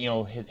said,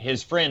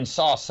 his friend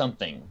saw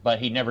something, but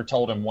he never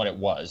told him what it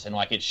was. And,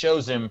 like, it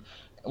shows him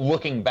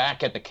looking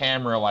back at the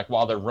camera, like,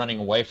 while they're running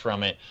away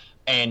from it,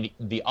 and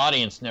the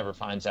audience never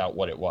finds out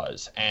what it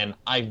was. And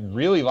I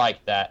really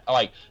like that.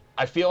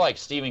 I feel like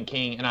Stephen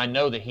King, and I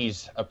know that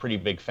he's a pretty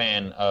big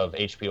fan of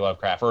H.P.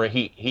 Lovecraft, or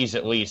he's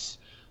at least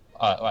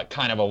like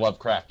kind of a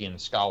Lovecraftian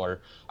scholar,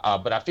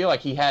 but I feel like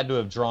he had to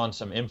have drawn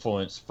some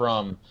influence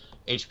from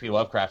H.P.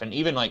 Lovecraft, and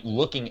even like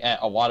looking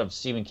at a lot of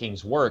Stephen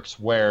King's works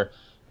where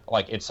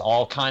like it's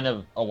all kind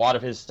of, a lot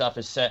of his stuff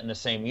is set in the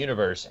same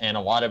universe, and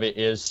a lot of it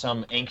is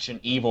some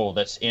ancient evil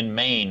that's in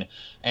Maine,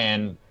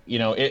 and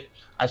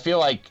I feel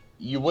like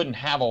you wouldn't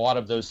have a lot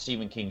of those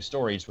Stephen King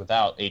stories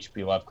without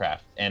H.P.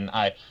 Lovecraft. And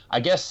I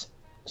guess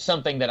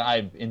something that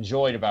I've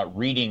enjoyed about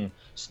reading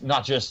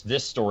not just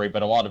this story,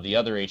 but a lot of the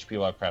other H.P.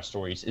 Lovecraft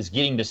stories, is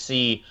getting to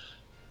see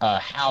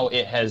how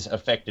it has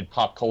affected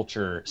pop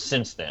culture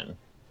since then.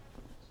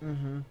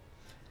 Mm-hmm.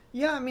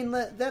 Yeah, I mean,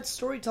 that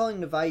storytelling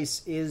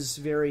device is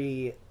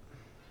very...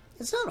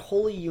 It's not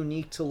wholly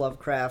unique to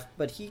Lovecraft,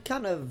 but he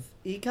kind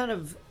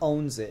of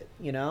owns it,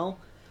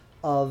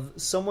 Of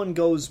someone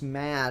goes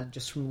mad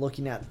just from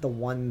looking at the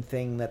one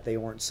thing that they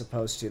weren't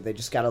supposed to. They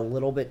just got a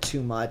little bit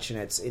too much, and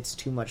it's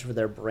too much for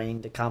their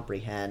brain to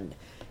comprehend.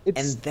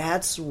 And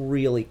that's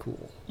really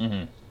cool.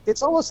 Mm-hmm.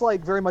 It's almost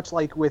like, very much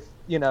like with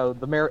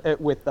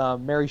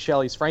Mary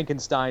Shelley's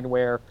Frankenstein,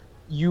 where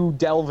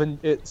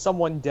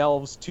someone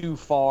delves too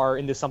far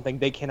into something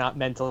they cannot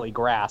mentally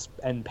grasp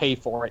and pay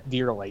for it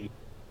dearly.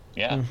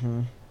 Yeah.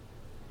 Mm-hmm.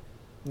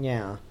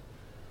 Yeah.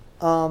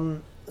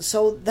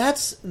 So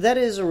that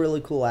is a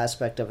really cool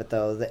aspect of it,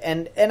 though,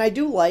 and I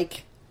do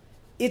like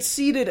it's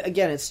seeded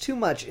again. It's too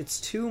much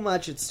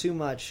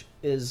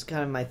is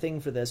kind of my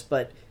thing for this,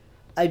 but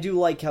I do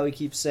like how he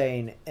keeps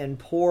saying, and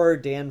poor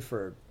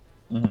Danford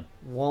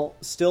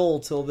won't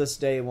still till this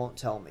day won't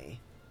tell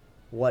me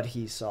what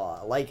he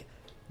saw. Like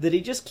that,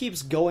 he just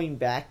keeps going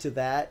back to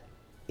that.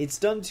 It's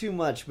done too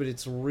much, but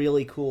it's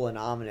really cool and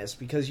ominous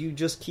because you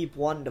just keep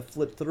wanting to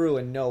flip through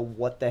and know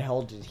what the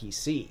hell did he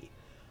see.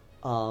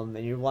 And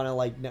you want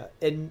to know,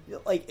 and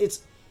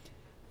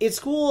it's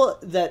cool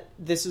that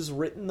this is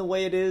written the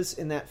way it is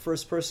in that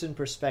first person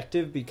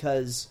perspective,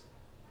 because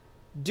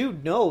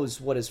dude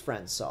knows what his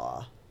friend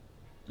saw.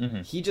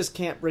 Mm-hmm. He just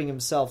can't bring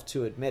himself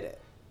to admit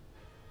it.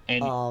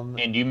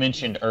 And you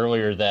mentioned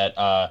earlier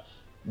that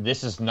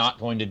this is not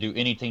going to do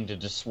anything to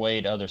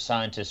dissuade other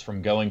scientists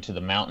from going to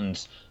the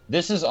mountains.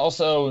 This is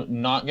also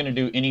not going to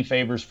do any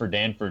favors for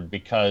Danford,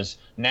 because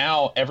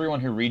now everyone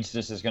who reads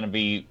this is going to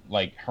be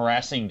like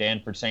harassing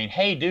Danford, saying,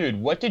 "Hey,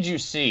 dude, what did you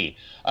see?"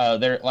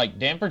 They're like,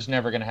 Danford's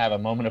never going to have a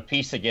moment of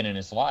peace again in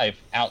his life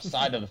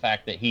outside of the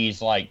fact that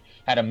he's like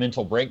had a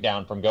mental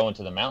breakdown from going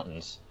to the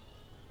mountains.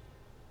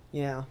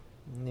 Yeah.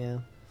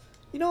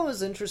 You know what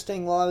was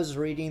interesting while I was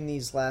reading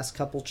these last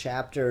couple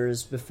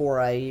chapters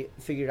before I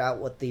figured out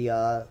what the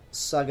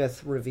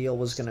Suggoth reveal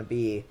was going to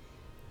be?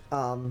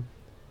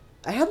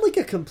 I had like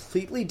a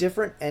completely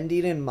different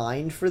ending in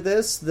mind for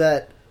this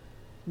that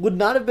would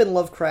not have been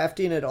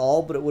Lovecraftian at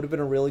all, but it would have been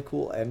a really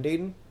cool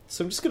ending.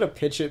 So I'm just going to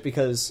pitch it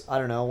because, I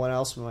don't know, when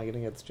else am I going to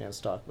get the chance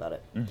to talk about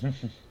it?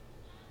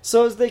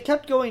 So as they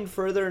kept going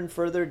further and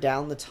further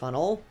down the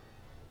tunnel,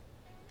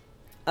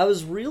 I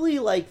was really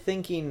like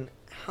thinking,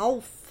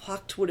 how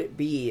fucked would it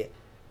be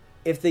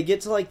if they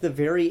get to like the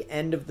very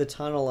end of the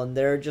tunnel and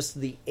they're just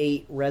the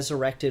 8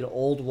 resurrected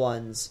old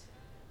ones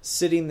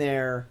sitting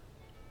there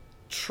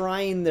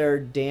trying their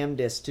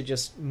damnedest to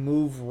just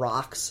move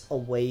rocks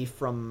away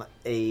from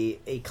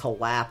a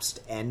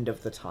collapsed end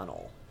of the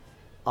tunnel,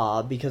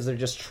 because they're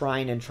just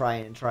trying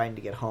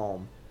to get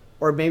home.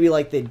 or maybe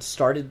like they'd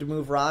started to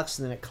move rocks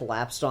and then it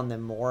collapsed on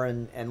them more,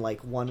 and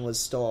like one was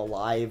still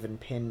alive and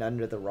pinned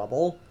under the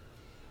rubble,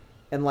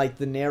 and like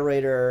the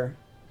narrator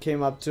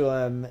came up to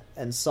him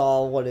and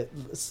saw what it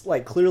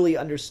like, clearly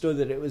understood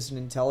that it was an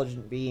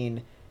intelligent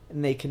being,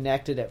 and they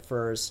connected at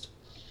first,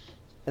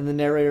 and the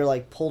narrator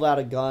like pulled out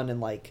a gun and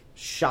like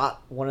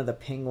shot one of the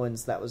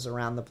penguins that was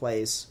around the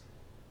place,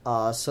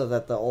 so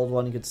that the old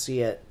one could see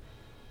it,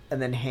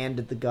 and then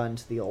handed the gun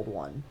to the old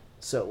one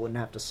so it wouldn't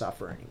have to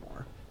suffer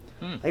anymore.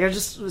 Like, I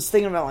just was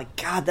thinking about, like,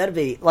 God, that'd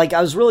be... Like, I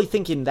was really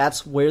thinking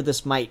that's where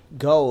this might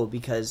go,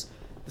 because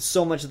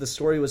so much of the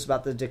story was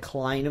about the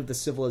decline of the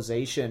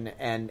civilization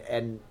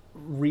and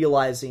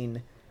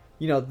realizing,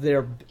 you know,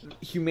 their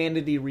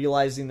humanity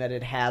realizing that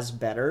it has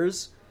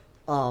betters.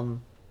 I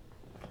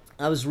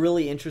was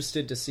really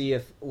interested to see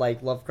if,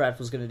 like, Lovecraft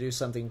was going to do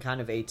something kind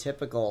of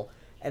atypical,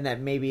 and that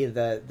maybe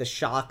the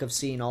shock of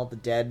seeing all the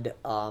dead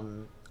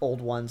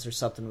old ones or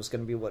something was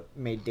going to be what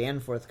made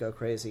Danforth go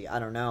crazy. I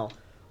don't know.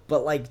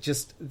 But, like,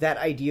 just that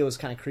idea was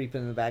kind of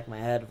creeping in the back of my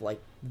head of,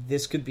 like,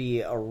 this could be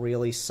a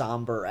really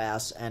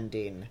somber-ass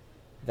ending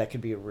that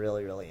could be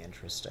really, really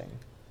interesting.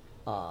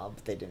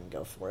 But they didn't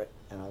go for it.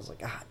 And I was like,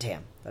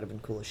 damn, that'd have been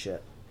cool as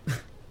shit.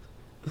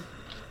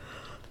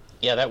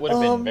 Yeah, that would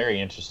have been very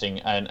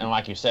interesting. And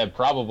like you said,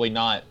 probably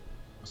not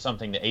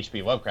something that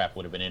H.P. Lovecraft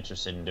would have been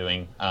interested in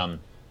doing.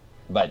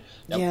 But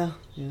yeah,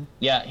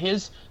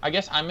 I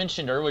guess I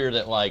mentioned earlier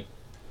that, like,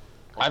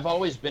 I've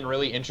always been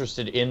really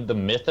interested in the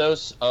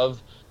mythos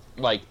of,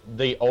 like,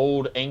 the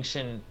old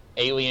ancient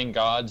alien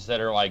gods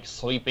that are, like,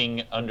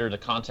 sleeping under the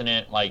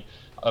continent, like,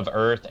 of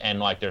Earth, and,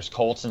 like, there's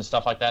cults and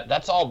stuff like that.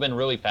 That's all been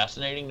really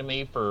fascinating to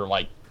me for,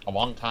 like, a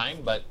long time.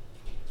 But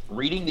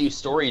reading these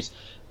stories,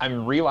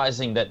 I'm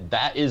realizing that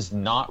that is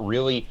not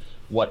really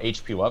what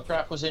H.P.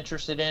 Lovecraft was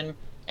interested in.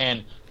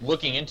 And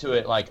looking into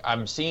it, like,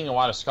 I'm seeing a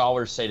lot of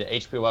scholars say that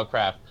H.P.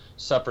 Lovecraft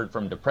suffered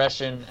from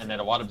depression, and that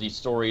a lot of these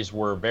stories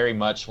were very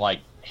much, like,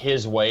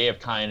 his way of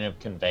kind of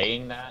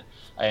conveying that.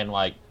 And,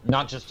 like,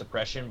 not just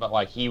depression, but,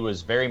 like, he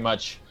was very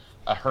much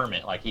a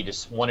hermit. Like, he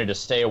just wanted to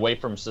stay away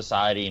from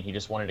society, and he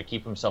just wanted to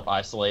keep himself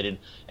isolated.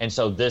 And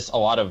so a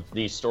lot of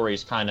these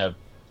stories kind of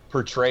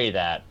portray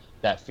that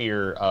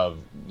fear of,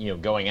 you know,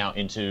 going out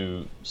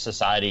into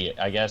society,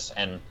 I guess.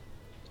 And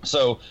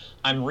so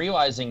I'm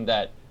realizing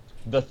that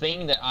the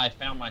thing that I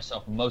found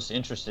myself most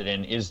interested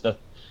in is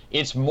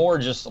it's more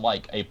just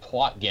like a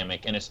plot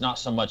gimmick, and it's not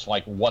so much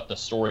like what the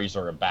stories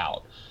are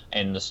about.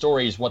 And the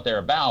stories, what they're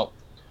about,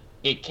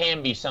 it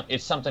can be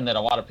it's something that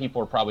a lot of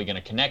people are probably going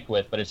to connect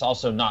with, but it's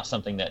also not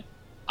something that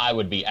I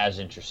would be as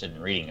interested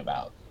in reading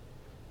about.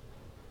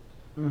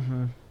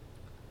 Mm-hmm.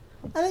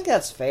 I think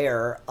that's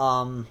fair.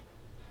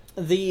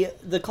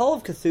 The Call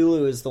of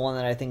Cthulhu is the one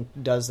that I think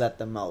does that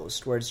the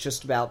most, where it's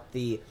just about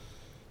the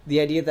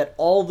idea that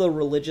all the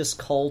religious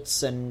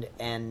cults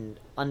and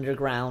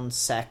underground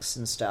sects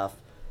and stuff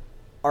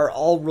are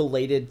all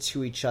related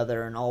to each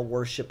other and all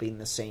worshiping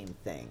the same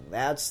thing.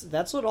 That's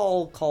what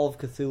all Call of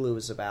Cthulhu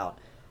is about.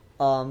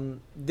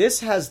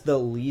 This has the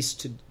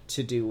least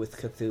to do with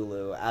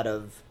Cthulhu out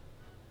of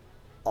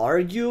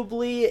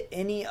arguably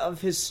any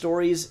of his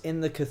stories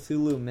in the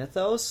Cthulhu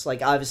mythos.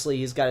 Like, obviously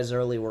he's got his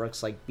early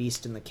works like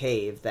Beast in the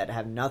Cave that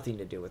have nothing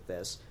to do with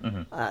this.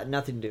 Mm-hmm.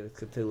 Nothing to do with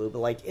Cthulhu, but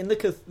like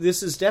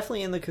this is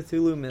definitely in the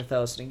Cthulhu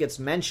mythos, and it gets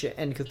mentioned,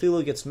 and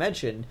Cthulhu gets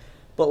mentioned,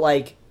 but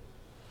like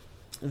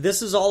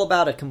this is all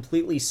about a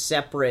completely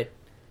separate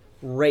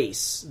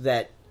race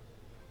that,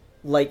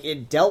 like,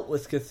 it dealt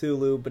with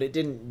Cthulhu, but it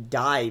didn't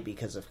die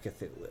because of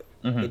Cthulhu.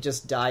 Mm-hmm. It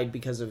just died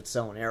because of its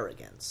own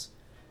arrogance.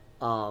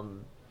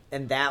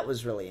 And that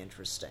was really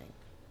interesting.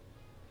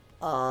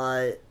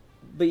 But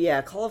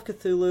yeah, Call of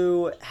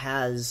Cthulhu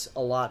has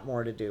a lot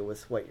more to do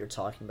with what you're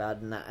talking about,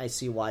 and I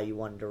see why you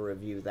wanted to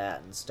review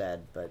that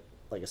instead, but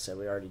like I said,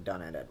 we already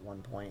done it at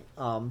one point.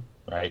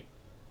 Right.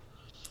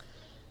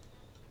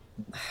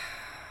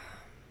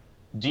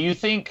 Do you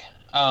think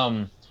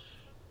that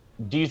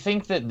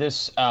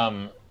this...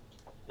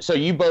 So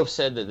you both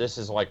said that this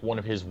is like one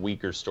of his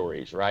weaker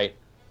stories, right?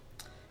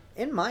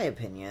 In my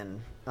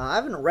opinion. I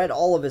haven't read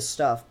all of his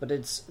stuff, but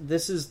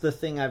this is the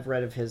thing I've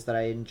read of his that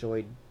I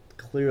enjoyed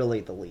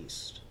clearly the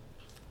least.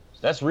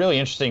 That's really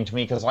interesting to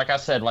me, because like I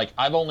said, like,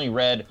 I've only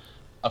read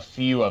a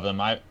few of them.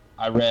 I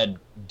read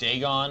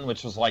Dagon,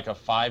 which was like a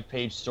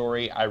 5-page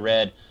story. I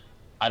read,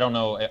 I don't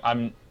know,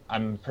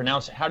 I'm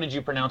pronouncing, how did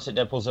you pronounce it,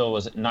 Deadpoolzilla?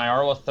 Was it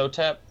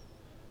Nyarlathotep?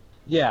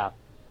 Yeah.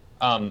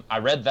 I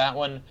read that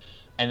one.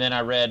 And then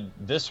I read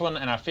this one,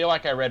 and I feel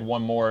like I read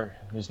one more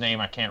whose name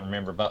I can't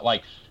remember. But,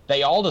 like,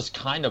 they all just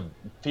kind of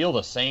feel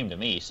the same to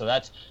me. So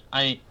that's...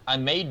 I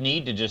may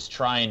need to just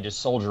try and just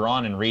soldier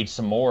on and read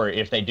some more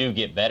if they do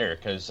get better.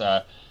 Because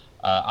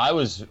I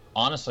was,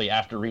 honestly,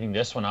 after reading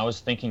this one, I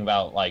was thinking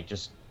about, like,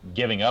 just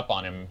giving up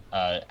on him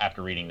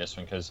after reading this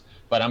one.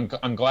 But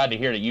I'm glad to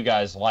hear that you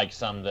guys like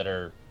some that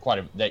are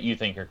that you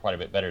think are quite a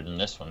bit better than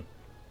this one.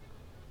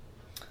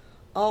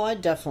 Oh, I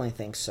definitely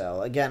think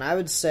so. Again, I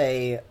would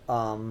say...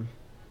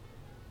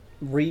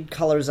 read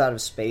Colors Out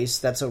of Space.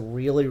 That's a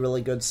really,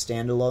 really good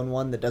standalone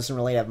one that doesn't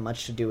really have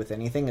much to do with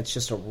anything. It's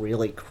just a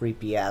really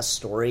creepy-ass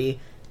story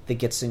that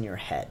gets in your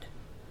head.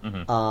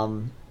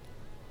 Mm-hmm.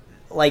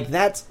 Like,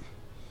 that's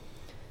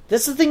the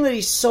thing that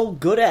he's so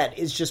good at,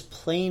 is just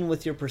playing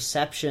with your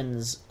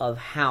perceptions of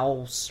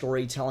how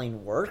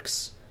storytelling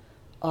works.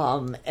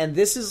 And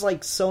this is,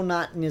 like, so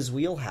not in his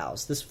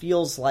wheelhouse. This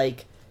feels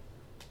like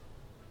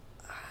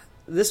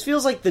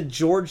the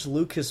George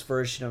Lucas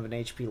version of an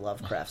H.P.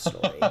 Lovecraft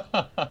story.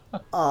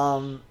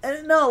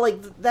 And no, like,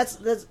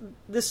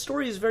 this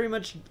story is very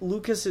much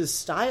Lucas's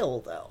style,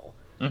 though.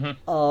 Mm-hmm.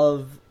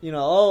 Of,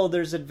 oh,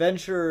 there's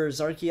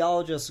adventurers,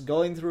 archaeologists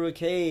going through a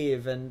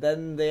cave, and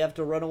then they have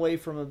to run away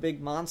from a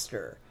big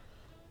monster.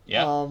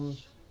 Yeah.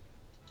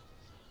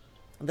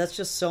 That's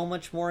just so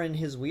much more in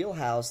his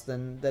wheelhouse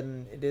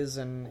than it is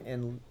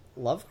in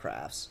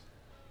Lovecraft's.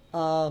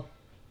 All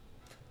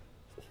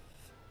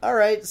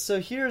right, so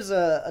here's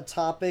a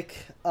topic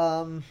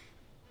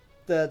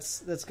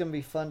that's going to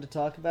be fun to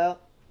talk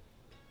about.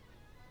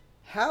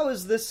 How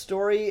is this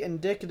story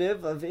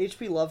indicative of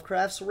H.P.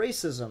 Lovecraft's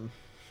racism?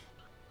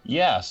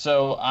 Yeah,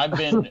 so I've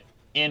been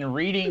in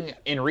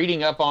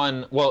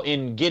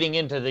getting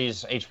into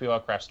these H.P.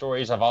 Lovecraft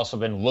stories, I've also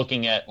been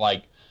looking at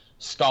like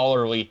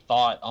scholarly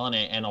thought on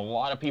it, and a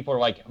lot of people are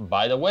like,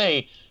 by the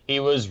way, he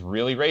was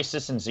really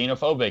racist and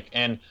xenophobic,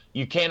 and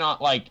you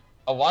cannot, like,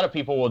 a lot of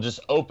people will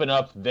just open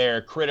up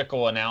their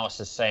critical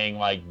analysis saying,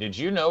 like, did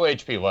you know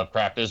H.P.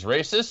 Lovecraft is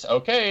racist?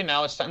 Okay,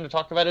 now it's time to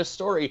talk about his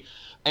story.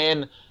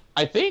 And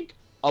I think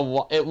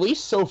at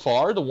least so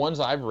far, the ones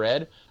I've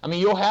read, I mean,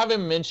 you'll have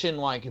him mention,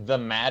 like, the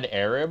Mad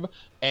Arab,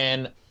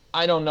 and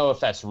I don't know if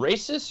that's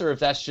racist or if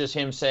that's just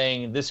him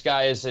saying this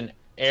guy is an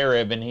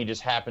Arab and he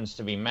just happens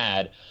to be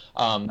mad.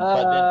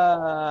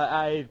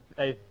 I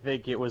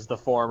think it was the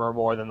former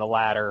more than the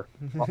latter.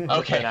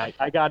 Okay. And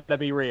I gotta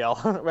be real.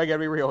 I gotta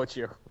be real with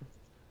you.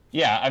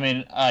 Yeah, I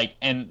mean, like,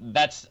 and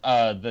that's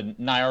the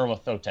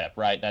Nyarlathotep,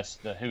 right? That's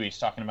who he's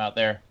talking about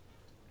there.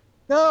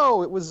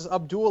 No, it was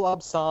Abdul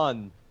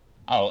Absan.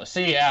 Oh,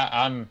 see,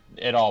 yeah,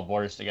 it all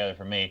blurs together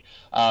for me.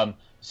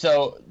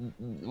 So,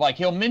 like,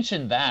 he'll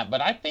mention that, but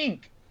I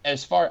think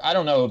I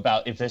don't know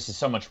about if this is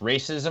so much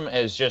racism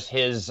as just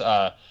his,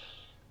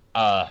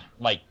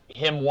 like,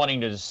 him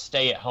wanting to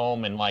stay at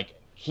home and, like,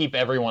 keep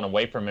everyone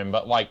away from him.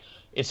 But, like,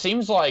 it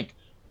seems like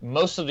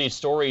most of these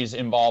stories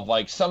involve,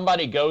 like,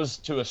 somebody goes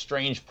to a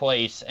strange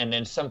place and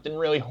then something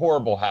really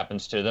horrible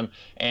happens to them,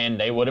 and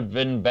they would have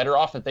been better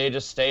off if they had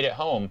just stayed at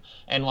home.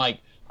 And, like,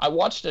 I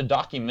watched a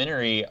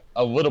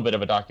little bit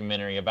of a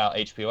documentary about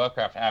H.P.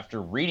 Lovecraft after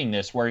reading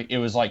this, where it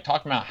was, like,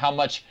 talking about how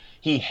much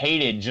he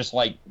hated just,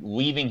 like,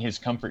 leaving his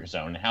comfort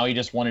zone, how he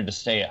just wanted to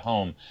stay at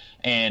home.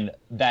 And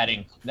that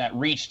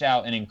reached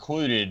out and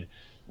included,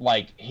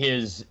 like,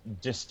 his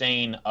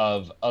disdain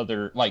of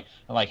other, like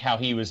how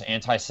he was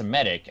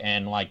anti-Semitic,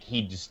 and, like,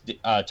 he just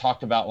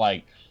talked about,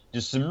 like,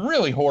 just some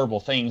really horrible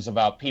things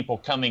about people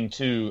coming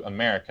to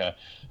America.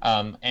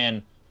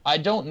 And I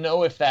don't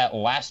know if that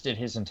lasted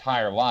his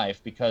entire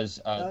life,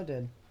 because it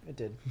did. It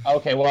did.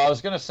 Okay, well, I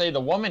was going to say the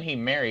woman he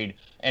married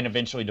and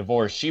eventually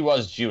divorced, she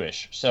was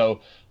Jewish,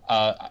 so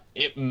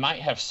it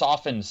might have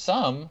softened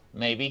some,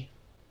 maybe.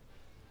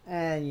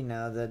 And,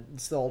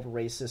 it's the old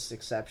racist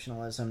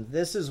exceptionalism.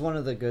 This is one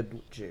of the good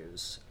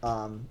Jews,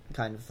 kind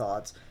of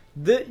thoughts.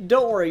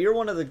 Don't worry, you're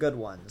one of the good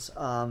ones.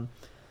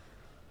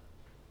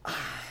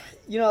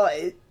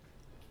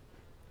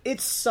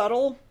 It's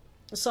subtle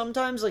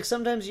sometimes. Like,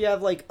 sometimes you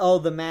have, like,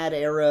 the Mad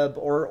Arab,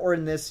 or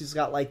in this, he's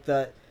got, like,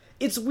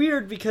 it's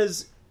weird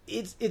because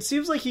it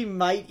seems like he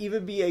might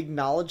even be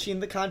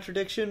acknowledging the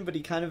contradiction, but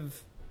he kind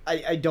of,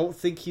 I don't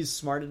think he's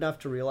smart enough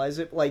to realize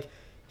it. Like,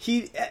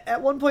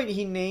 at one point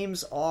he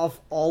names off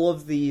all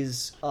of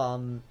these,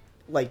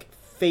 like,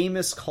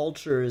 famous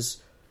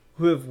cultures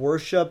who have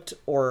worshipped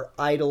or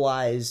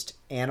idolized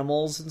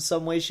animals in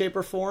some way, shape,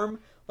 or form.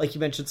 Like, he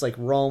mentions, like,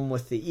 Rome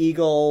with the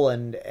eagle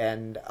and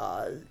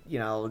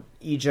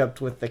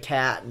Egypt with the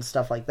cat and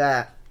stuff like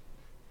that.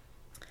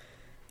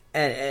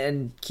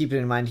 And keeping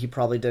in mind, he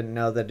probably didn't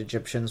know that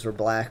Egyptians were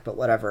black, but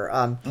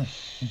whatever.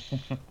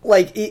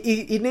 Like,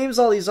 he names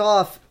all these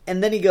off,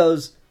 and then he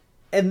goes,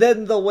 and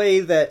then the way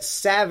that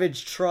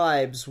savage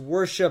tribes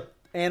worship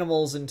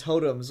animals and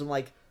totems. I'm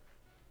like,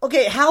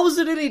 okay, how is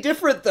it any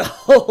different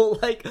though?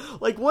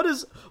 like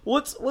what's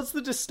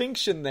the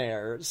distinction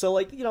there? So,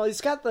 like,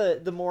 he's got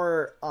the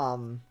more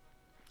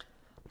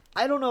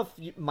I don't know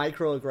if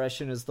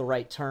microaggression is the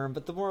right term,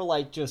 but the more,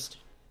 like, just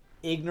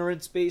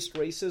ignorance-based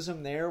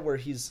racism there, where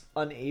he's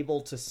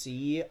unable to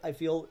see, I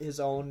feel, his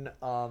own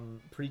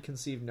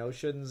preconceived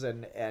notions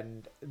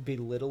and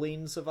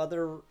belittlings of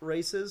other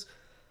races.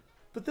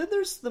 But then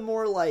there's the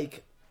more,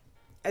 like,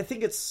 I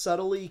think it's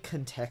subtly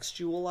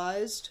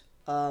contextualized.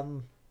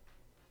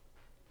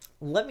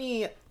 Let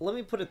me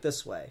put it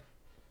this way.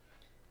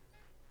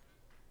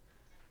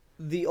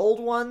 The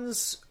old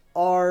ones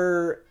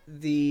are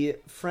the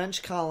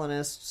French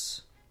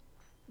colonists.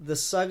 The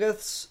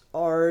Suggoths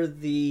are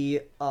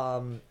the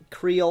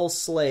Creole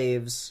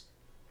slaves.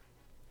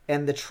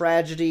 and the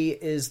tragedy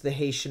is the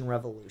Haitian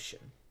Revolution.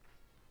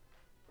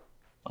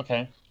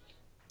 Okay.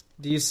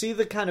 Do you see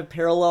the kind of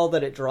parallel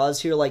that it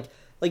draws here? Like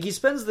he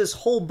spends this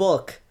whole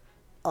book,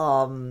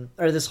 or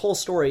this whole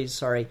story,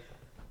 sorry,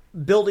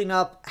 building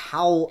up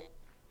how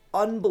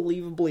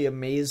unbelievably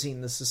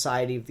amazing the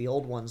society of the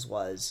Old Ones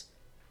was,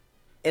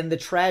 and the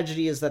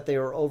tragedy is that they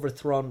were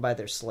overthrown by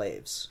their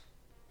slaves.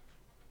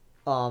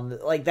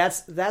 Like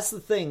that's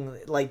the thing.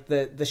 Like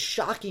the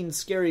shocking,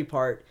 scary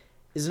part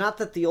is not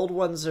that the Old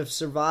Ones have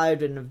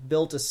survived and have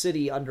built a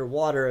city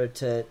underwater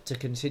to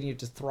continue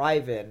to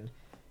thrive in.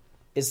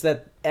 Is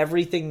that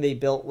everything they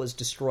built was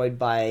destroyed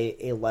by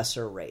a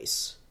lesser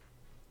race.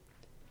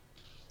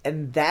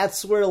 And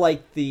that's where,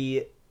 like,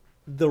 the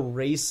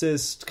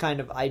racist kind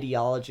of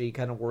ideology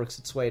kind of works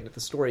its way into the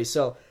story.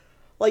 So,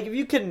 like, if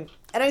you can...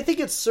 And I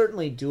think it's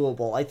certainly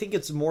doable. I think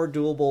it's more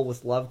doable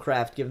with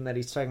Lovecraft, given that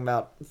he's talking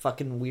about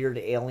fucking weird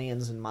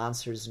aliens and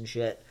monsters and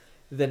shit,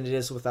 than it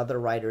is with other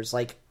writers.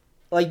 Like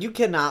you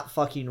cannot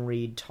fucking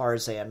read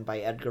Tarzan by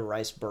Edgar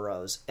Rice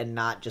Burroughs and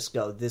not just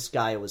go, this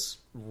guy was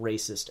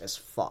racist as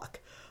fuck.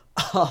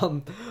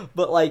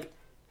 But, like,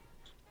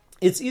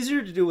 it's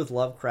easier to do with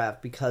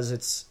Lovecraft because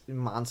it's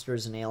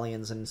monsters and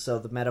aliens, and so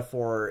the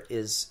metaphor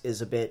is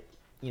a bit,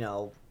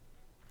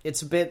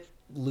 it's a bit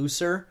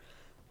looser.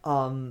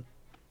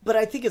 But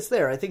I think it's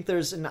there. I think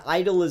there's an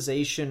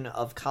idolization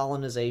of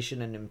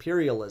colonization and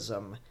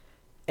imperialism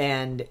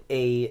and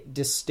a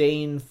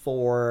disdain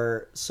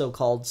for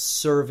so-called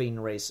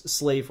serving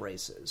slave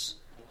races.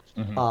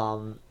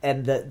 Mm-hmm.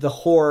 And the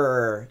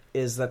horror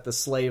is that the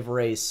slave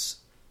race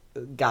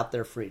got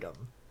their freedom,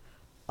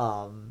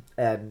 and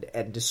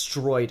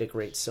destroyed a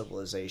great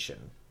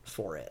civilization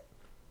for it.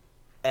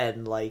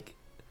 And, like,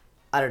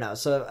 I don't know.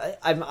 So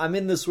I'm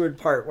in this weird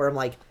part where I'm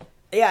like,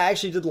 yeah, I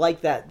actually did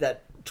like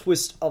that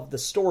twist of the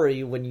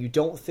story when you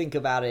don't think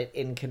about it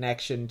in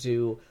connection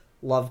to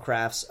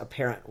Lovecraft's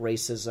apparent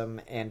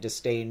racism and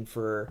disdain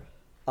for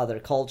other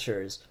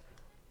cultures.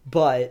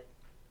 But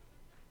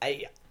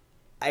I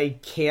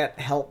can't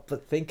help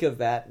but think of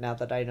that now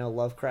that I know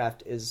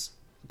Lovecraft is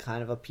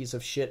kind of a piece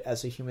of shit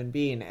as a human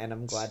being, and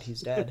I'm glad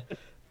he's dead.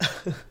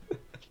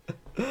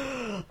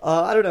 I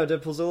don't know,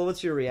 Deadpoolzilla,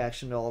 what's your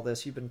reaction to all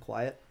this? You've been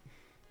quiet.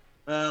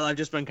 Well, I've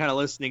just been kind of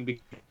listening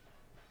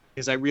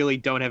because I really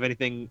don't have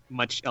anything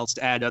much else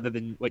to add other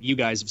than what you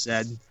guys have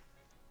said.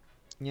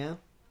 Yeah.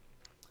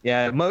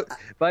 Yeah,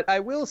 but I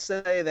will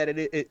say that it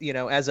it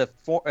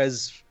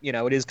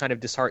is kind of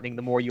disheartening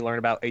the more you learn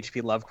about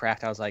H.P.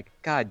 Lovecraft. I was like,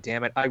 God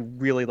damn it, I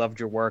really loved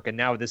your work, and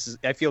now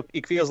it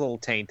feels a little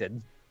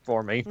tainted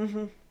for me.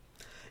 Mm-hmm.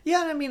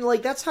 Yeah, and I mean,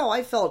 like, that's how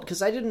I felt,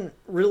 because I didn't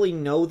really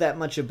know that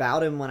much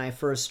about him when I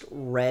first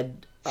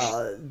read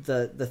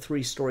the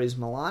 3 stories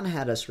Milan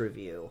had us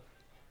review.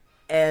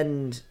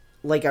 And,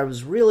 like, I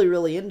was really,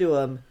 really into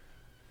him,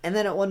 and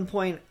then at one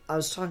point I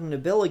was talking to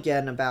Bill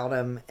again about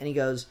him, and he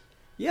goes,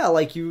 yeah,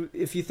 like,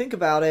 if you think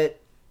about it,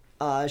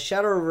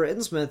 Shadow over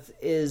Innsmouth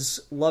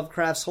is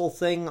Lovecraft's whole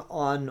thing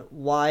on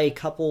why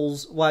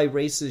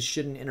races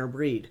shouldn't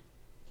interbreed.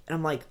 And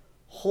I'm like,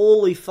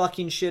 holy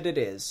fucking shit, it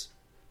is.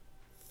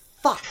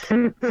 Fuck.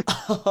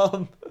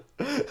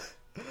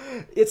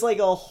 It's like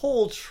a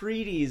whole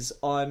treatise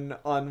on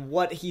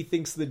what he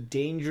thinks the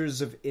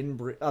dangers of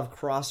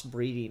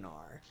crossbreeding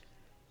are.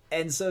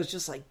 And so it's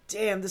just like,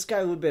 damn, this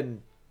guy would have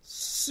been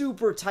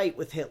super tight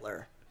with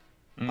Hitler.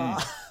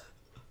 I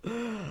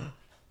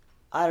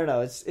don't know.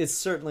 It's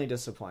certainly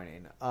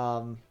disappointing.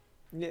 And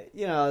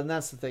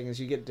that's the thing, is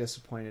you get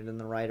disappointed in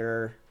the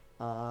writer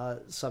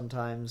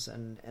sometimes,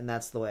 and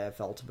that's the way I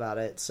felt about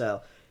it.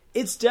 So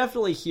it's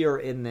definitely here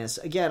in this.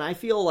 Again, I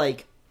feel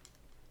like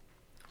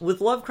with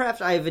Lovecraft,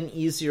 I have an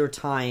easier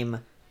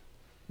time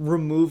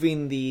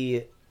removing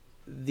the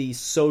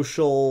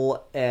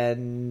social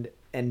and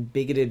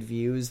bigoted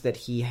views that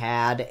he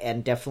had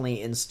and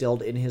definitely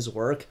instilled in his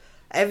work.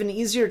 I have an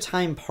easier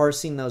time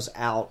parsing those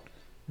out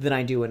than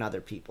I do in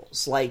other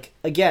people's. Like,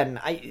 again,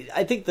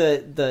 I think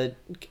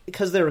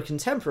because they were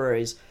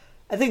contemporaries,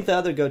 I think the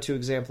other go-to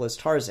example is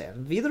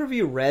Tarzan. Have either of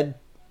you read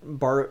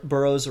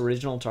Burroughs'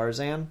 original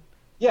Tarzan?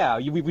 Yeah,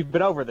 we've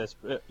been over this,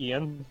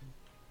 Ian.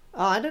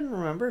 Oh, I didn't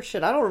remember.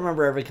 Shit, I don't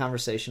remember every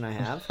conversation I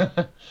have.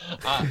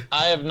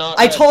 I have not.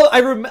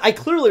 I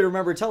clearly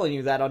remember telling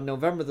you that on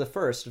November the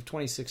 1st of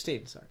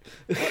 2016. Sorry.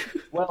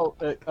 Well,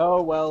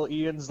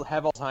 Ian's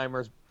have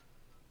Alzheimer's.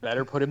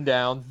 Better put him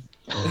down.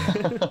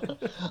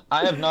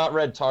 I have not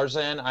read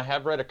Tarzan. I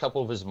have read a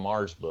couple of his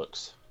Mars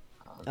books.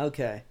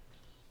 Okay.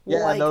 Yeah,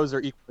 Well, and those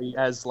are equally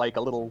as, like,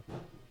 a little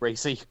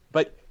racy.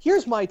 But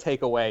here's my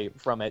takeaway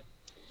from it.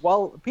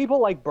 While people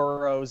like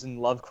Burroughs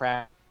and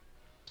Lovecraft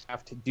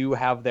do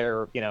have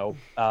their,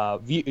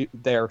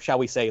 their, shall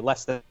we say,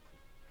 less than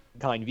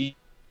kind view,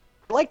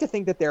 I like to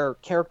think that their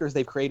characters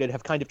they've created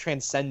have kind of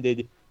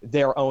transcended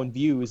their own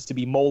views to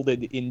be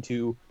molded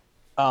into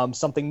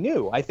something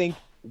new. I think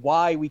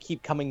why we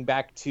keep coming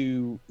back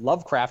to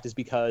Lovecraft is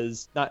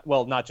because not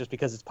just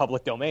because it's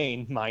public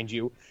domain, mind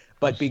you,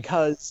 but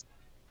because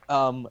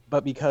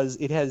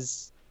it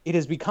has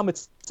become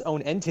its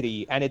own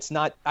entity, and it's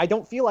not. I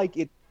don't feel like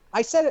it.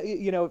 I said,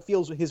 it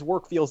feels his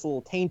work feels a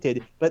little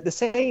tainted, but at the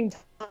same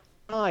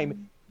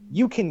time,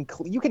 you can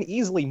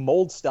easily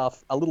mold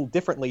stuff a little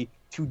differently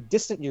to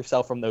distance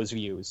yourself from those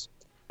views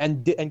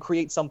and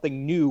create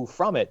something new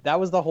from it. That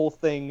was the whole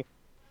thing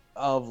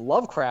of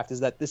Lovecraft,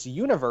 is that this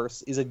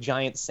universe is a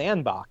giant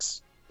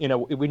sandbox.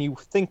 When you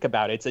think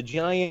about it, it's a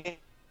giant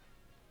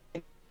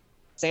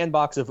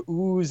sandbox of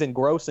ooze and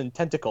gross and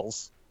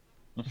tentacles.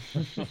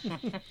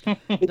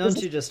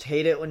 Don't you just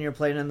hate it when you're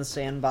playing in the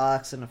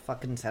sandbox and a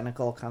fucking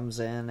tentacle comes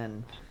in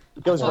and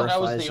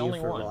horrifies you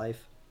for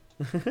life?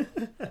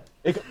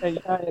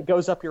 It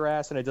goes up your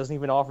ass and it doesn't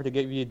even offer to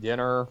give you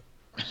dinner.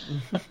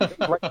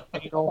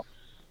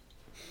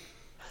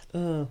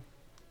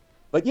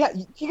 But yeah,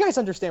 you guys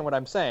understand what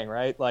I'm saying,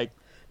 right? Like,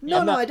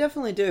 no, I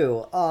definitely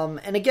do.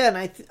 And again,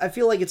 I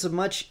feel like it's a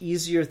much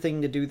easier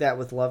thing to do that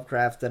with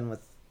Lovecraft than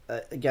with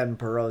again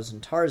Burroughs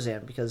and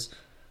Tarzan, because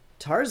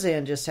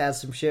Tarzan just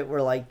has some shit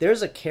where, like,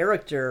 there's a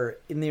character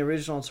in the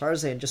original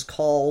Tarzan just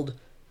called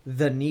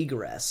the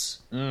Negress.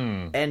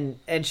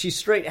 And she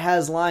straight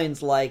has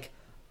lines like,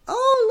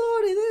 "Oh,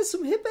 lordy, there's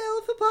some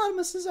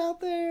hippopotamuses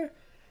out there."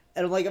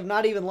 And I'm like, I'm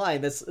not even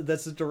lying.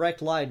 That's a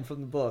direct line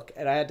from the book.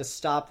 And I had to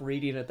stop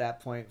reading at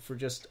that point for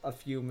just a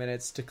few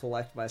minutes to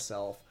collect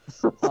myself.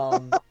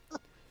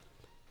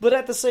 But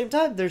at the same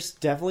time, there's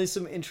definitely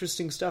some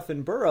interesting stuff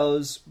in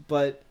Burroughs,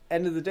 but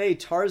end of the day,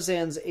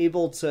 Tarzan's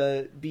able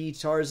to be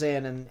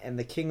Tarzan and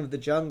the king of the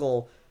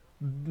jungle,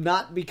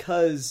 not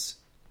because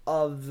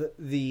of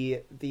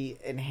the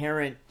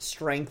inherent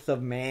strength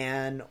of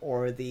man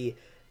or the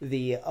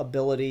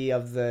ability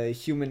of the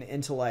human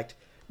intellect.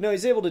 No,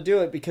 he's able to do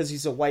it because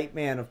he's a white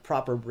man of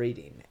proper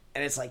breeding.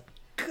 And it's like,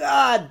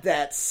 God,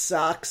 that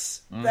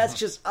sucks. That's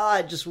just,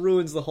 it just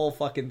ruins the whole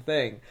fucking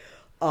thing.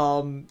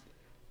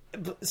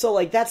 So,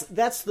 like, that's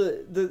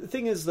the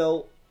thing is,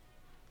 though,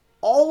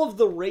 all of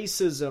the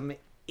racism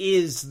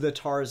is the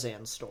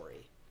Tarzan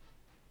story.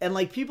 And,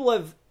 like, people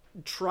have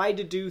tried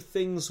to do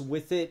things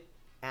with it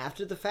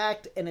after the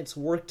fact, and it's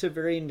worked to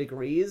varying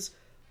degrees.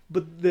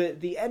 But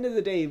the end of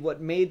the day, what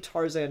made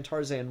Tarzan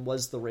Tarzan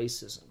was the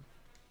racism.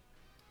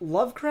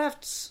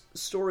 Lovecraft's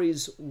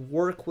stories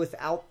work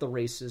without the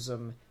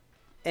racism,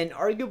 and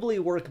arguably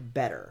work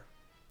better.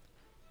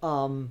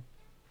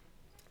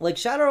 Like,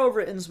 Shadow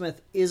over Innsmouth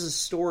is a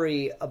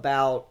story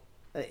about,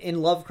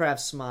 in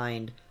Lovecraft's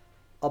mind,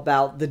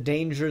 about the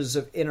dangers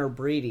of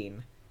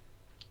interbreeding.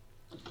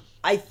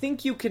 I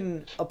think you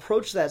can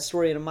approach that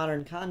story in a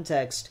modern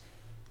context,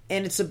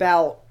 and it's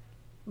about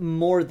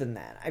more than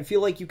that. I feel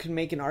like you can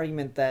make an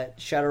argument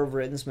that Shadow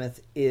over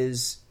Innsmouth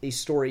is a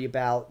story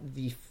about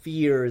the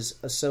fears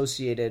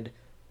associated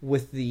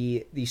with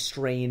the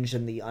strange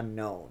and the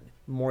unknown,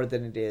 more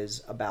than it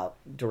is about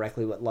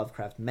directly what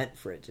Lovecraft meant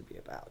for it to be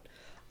about.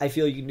 I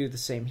feel you can do the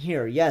same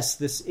here. Yes,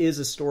 this is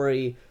a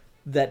story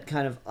that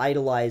kind of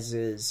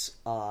idolizes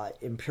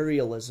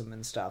imperialism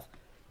and stuff.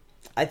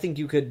 I think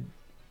you could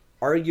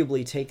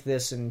arguably take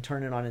this and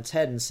turn it on its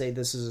head and say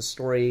this is a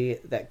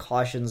story that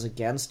cautions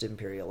against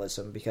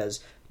imperialism, because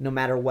no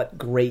matter what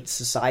great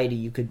society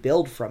you could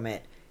build from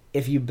it,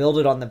 if you build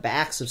it on the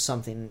backs of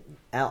someone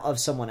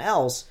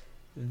else,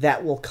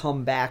 that will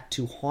come back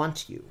to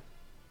haunt you.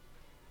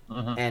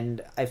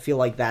 And I feel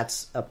like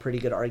that's a pretty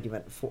good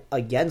argument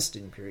against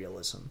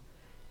imperialism,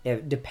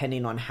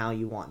 depending on how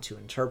you want to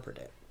interpret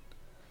it.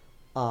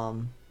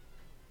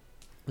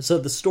 So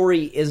the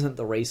story isn't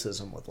the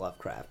racism with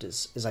Lovecraft,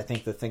 is I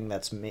think the thing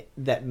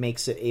that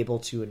makes it able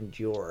to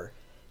endure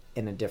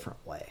in a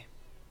different way.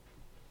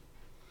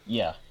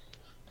 Yeah,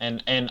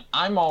 and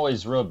I'm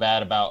always real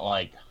bad about,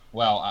 like,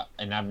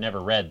 and I've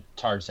never read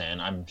Tarzan.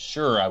 I'm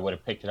sure I would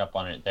have picked it up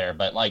on it there,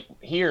 but, like,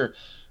 here,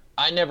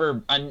 I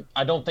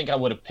don't think I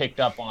would have picked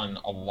up on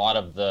a lot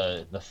of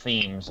the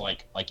themes,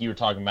 like you were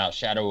talking about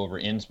Shadow over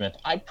Innsmouth.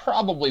 I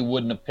probably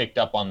wouldn't have picked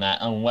up on that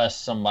unless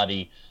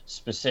somebody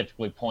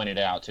specifically pointed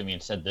it out to me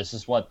and said, this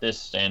is what this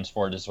stands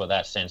for, this is what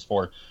that stands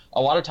for. A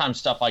lot of times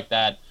stuff like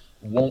that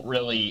won't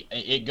really,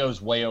 it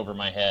goes way over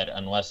my head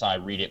unless I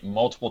read it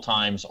multiple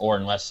times or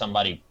unless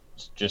somebody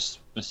just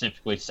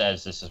specifically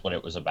says this is what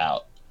it was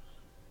about.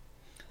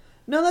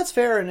 No, that's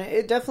fair, and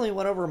it definitely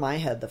went over my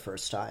head the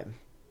first time.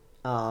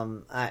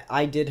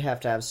 I did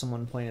have to have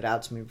someone point it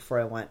out to me before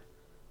I went,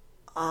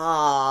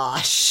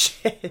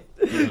 shit.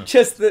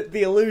 Just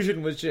the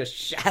illusion was just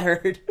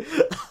shattered.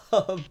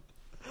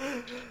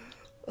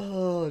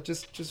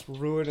 Just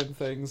ruining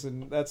things,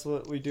 and that's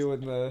what we do in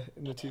the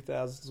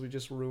 2000s. We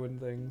just ruin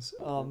things.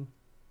 I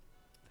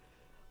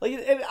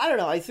don't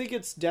know. I think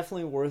it's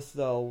definitely worth,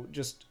 though,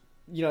 just,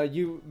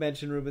 you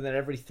mentioned, Ruben, that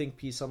every think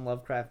piece on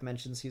Lovecraft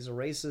mentions he's a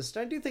racist.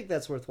 I do think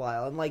that's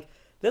worthwhile, and, like,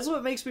 that's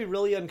what makes me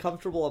really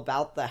uncomfortable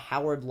about the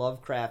Howard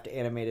Lovecraft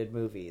animated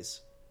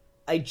movies.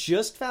 I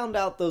just found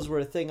out those were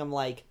a thing. I'm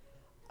like,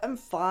 I'm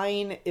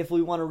fine if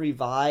we want to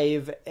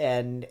revive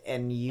and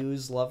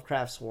use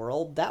Lovecraft's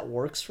world. That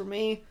works for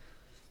me.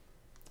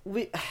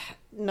 We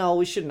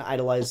shouldn't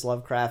idolize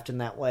Lovecraft in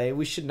that way.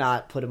 We should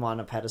not put him on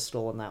a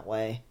pedestal in that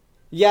way.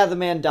 yeah, the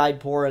man died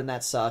poor and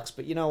that sucks,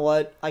 but you know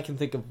what? I can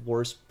think of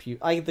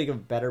I can think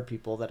of better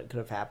people that it could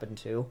have happened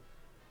to.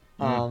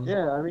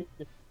 Yeah, I mean,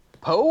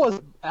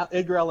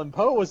 Edgar Allan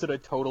Poe wasn't a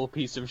total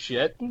piece of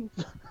shit.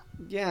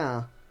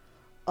 Yeah.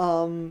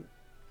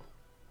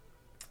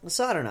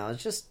 So I don't know.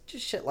 It's just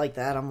shit like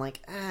that. I'm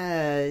like,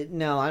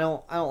 no, I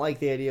don't like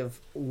the idea of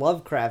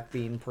Lovecraft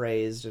being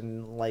praised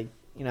and like,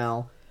 you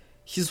know,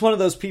 he's one of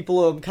those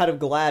people who I'm kind of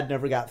glad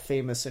never got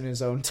famous in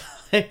his own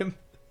time.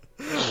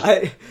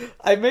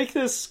 I make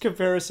this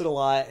comparison a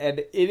lot, and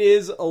it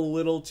is a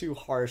little too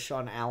harsh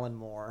on Alan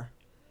Moore.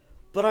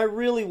 But I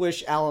really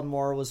wish Alan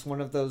Moore was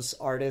one of those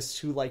artists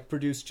who like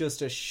produced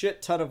just a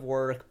shit ton of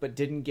work but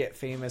didn't get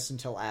famous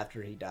until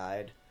after he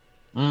died.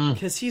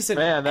 Because he's an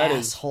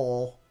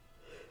asshole.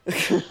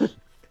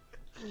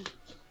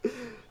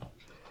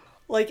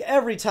 Like,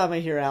 every time I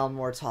hear Alan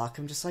Moore talk,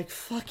 I'm just like,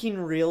 fucking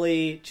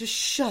really? Just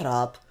shut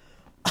up.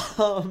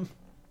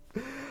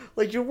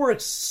 Like, your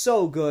work's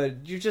so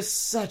good. You're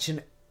just such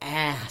an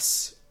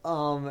ass.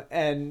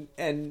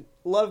 And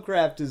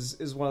Lovecraft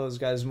is one of those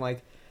guys I'm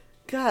like,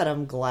 God,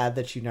 I'm glad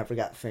that you never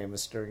got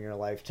famous during your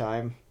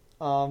lifetime.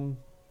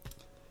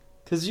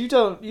 Because you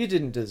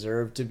didn't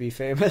deserve to be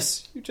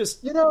famous. You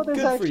just,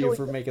 good for you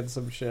for making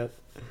some shit.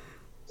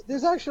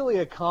 There's actually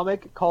a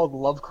comic called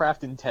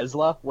Lovecraft and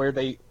Tesla where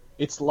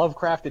it's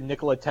Lovecraft and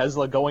Nikola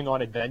Tesla going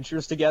on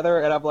adventures together,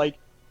 and I'm like,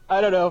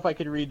 I don't know if I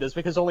could read this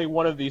because only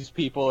one of these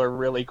people are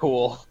really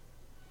cool.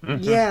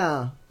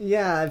 Yeah,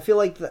 I feel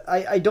like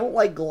I don't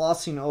like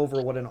glossing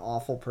over what an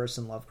awful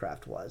person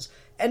Lovecraft was.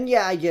 And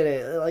yeah, I get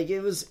it. Like,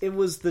 it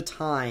was the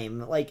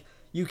time. Like,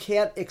 you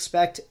can't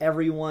expect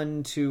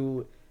everyone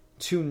to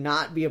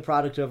not be a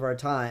product of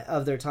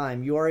their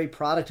time. You are a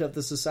product of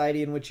the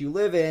society in which you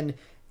live in.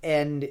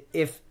 And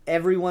if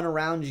everyone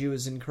around you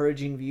is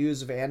encouraging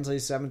views of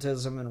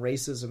anti-Semitism and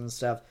racism and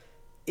stuff,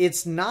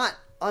 it's not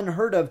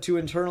unheard of to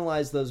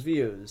internalize those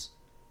views.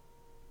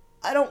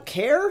 I don't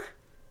care.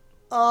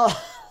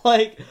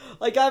 Like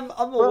I'm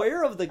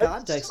aware of the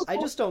context. I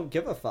just don't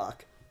give a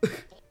fuck.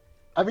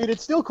 I mean,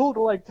 it's still cool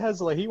to like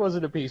Tesla. He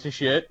wasn't a piece of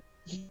shit.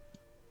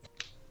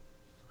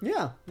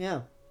 Yeah.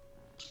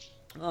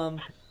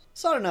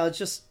 So I don't know. It's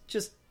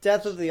just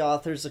death of the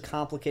author is a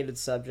complicated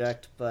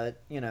subject,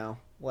 but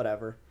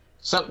whatever.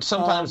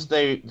 Sometimes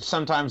the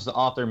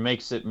author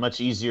makes it much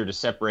easier to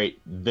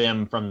separate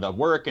them from the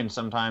work, and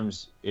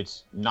sometimes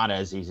it's not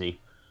as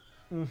easy.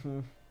 Mm-hmm.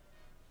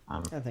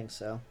 I think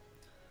so.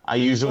 I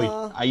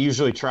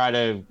usually try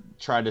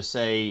to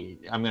say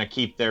I'm going to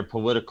keep their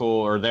political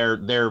or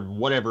their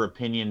whatever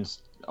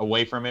opinions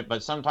away from it,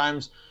 but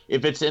sometimes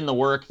if it's in the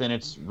work, then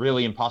it's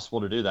really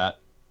impossible to do that.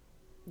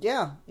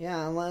 Yeah.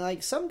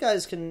 Like, some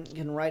guys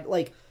can write,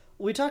 like,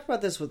 we talked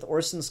about this with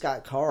Orson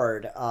Scott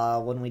Card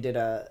when we did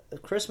a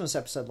Christmas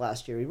episode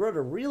last year. He wrote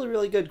a really,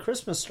 really good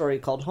Christmas story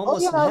called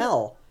Homeless in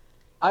Hell.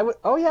 I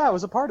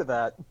was a part of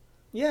that.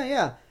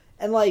 Yeah.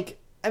 And, like,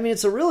 I mean,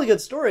 it's a really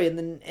good story,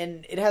 and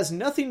it has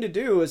nothing to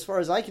do, as far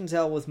as I can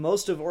tell, with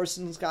most of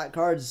Orson Scott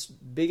Card's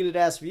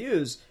bigoted-ass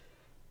views.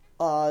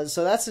 So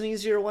that's an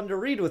easier one to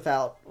read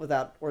without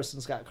Orson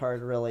Scott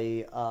Card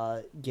really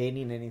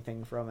gaining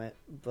anything from it.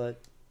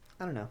 But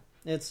I don't know.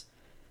 It's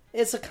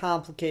a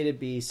complicated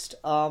beast.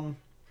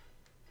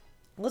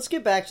 Let's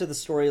get back to the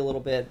story a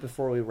little bit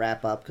before we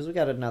wrap up, because we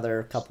got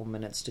another couple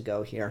minutes to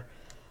go here.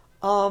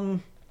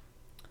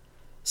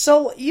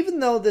 So even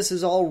though this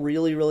is all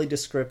really, really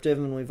descriptive,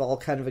 and we've all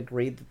kind of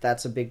agreed that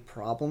that's a big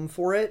problem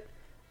for it,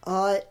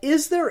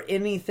 is there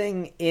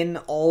anything in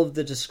all of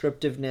the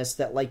descriptiveness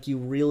that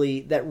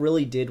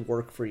really did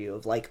work for you?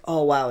 Of like,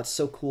 oh wow, it's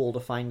so cool to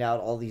find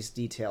out all these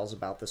details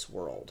about this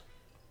world.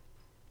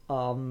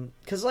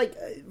 Because, like,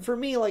 for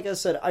me, like I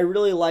said, I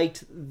really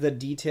liked the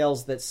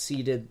details that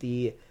seeded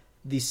the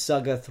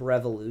Suggoth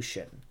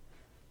Revolution.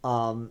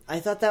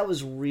 I thought that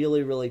was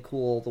really, really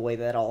cool, the way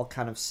that all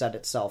kind of set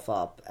itself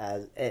up,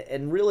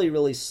 and really,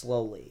 really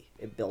slowly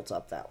it built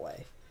up that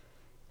way.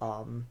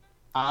 How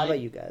about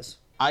you guys?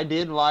 I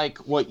did like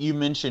what you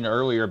mentioned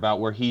earlier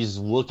about where he's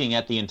looking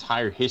at the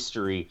entire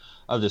history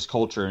of this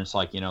culture, and it's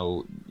like,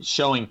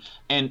 showing,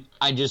 and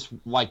I just,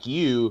 like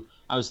you,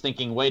 I was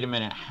thinking, wait a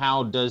minute,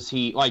 how does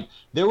he, like,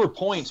 there were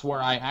points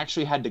where I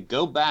actually had to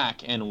go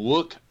back and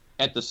look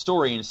at the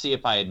story and see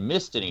if I had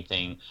missed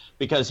anything,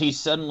 because he's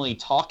suddenly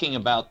talking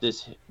about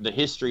the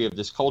history of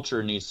this culture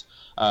and these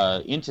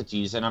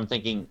entities, and I'm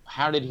thinking,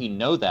 how did he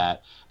know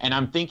that? And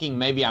I'm thinking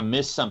maybe I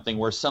missed something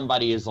where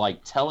somebody is,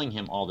 like, telling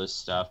him all this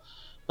stuff,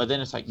 but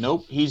then it's like,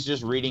 nope, he's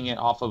just reading it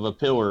off of a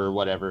pillar or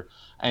whatever.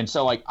 And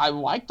so, like, I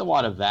liked a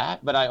lot of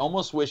that, but I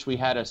almost wish we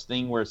had a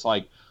thing where it's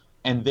like,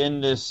 and then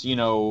this,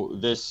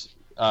 this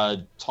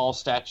tall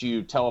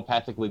statue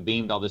telepathically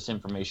beamed all this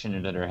information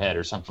into their head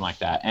or something like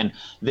that. And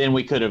then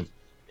we could have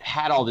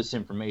had all this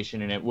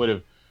information, and it would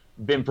have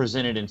been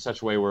presented in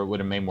such a way where it would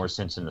have made more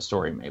sense in the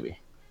story, maybe.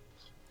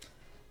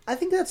 I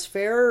think that's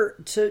fair,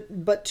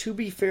 but to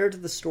be fair to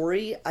the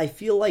story, I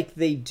feel like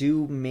they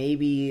do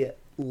maybe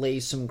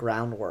lay some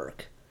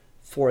groundwork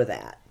for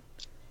that.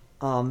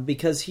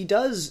 Because he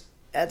does,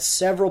 at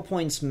several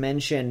points,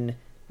 mention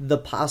the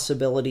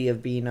possibility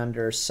of being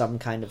under some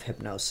kind of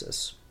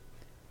hypnosis.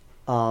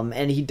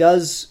 And he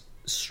does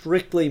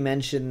strictly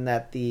mention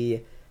that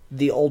the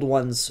old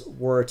ones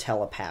were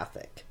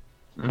telepathic.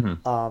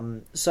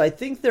 So I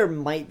think there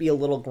might be a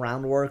little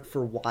groundwork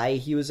for why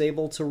he was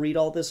able to read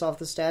all this off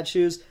the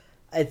statues.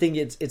 I think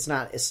it's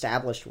not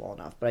established well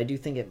enough, but I do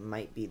think it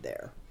might be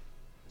there.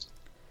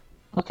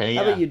 Okay,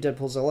 How about you,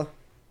 Deadpoolzilla?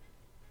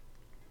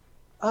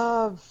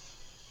 I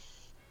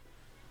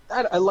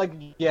like,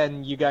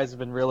 again, you guys have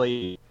been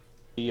really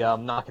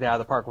knocking it out of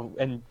the park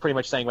and pretty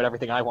much saying what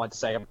everything I want to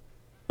say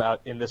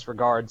about in this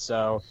regard,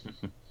 so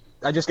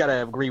I just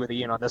gotta agree with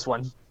Ian on this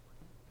one.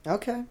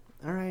 Okay,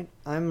 all right.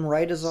 I'm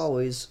right as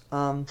always.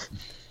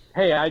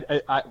 Hey,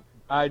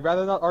 I'd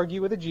rather not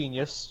argue with a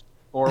genius,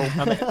 or a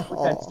man who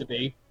pretends to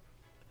be.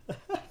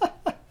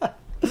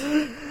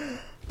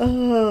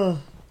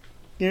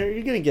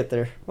 You're gonna get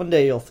there. One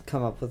day you'll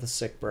come up with a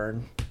sick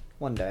burn.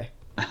 One day.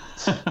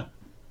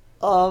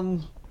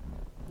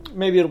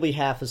 Maybe it'll be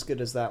half as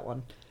good as that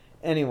one.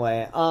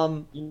 Anyway,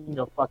 You can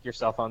go fuck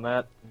yourself on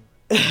that.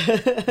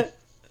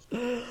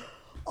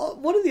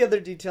 one of the other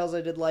details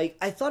I did like,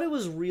 I thought it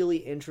was really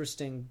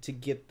interesting to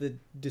get the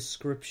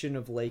description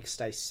of Lake's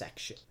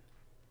dissection.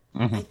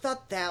 I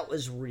thought that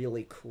was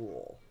really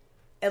cool.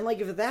 And,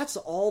 like, if that's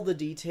all the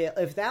detail...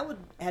 If that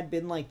had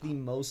been, like, the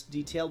most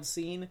detailed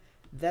scene,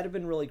 that'd have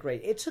been really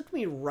great. It took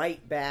me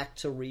right back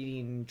to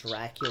reading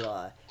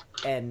Dracula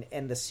and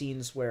the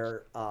scenes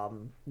where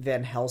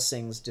Van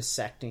Helsing's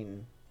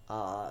dissecting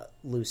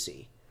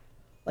Lucy.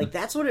 Like,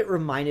 that's what it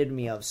reminded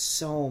me of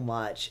so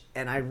much,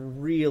 and I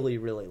really,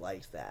 really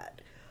liked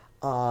that.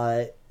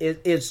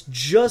 It's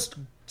just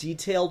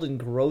detailed and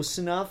gross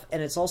enough,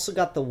 and it's also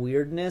got the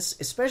weirdness,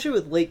 especially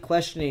with Lake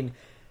questioning...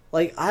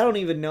 Like, I don't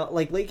even know...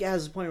 Like, Lake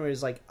has a point where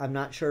he's like, I'm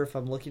not sure if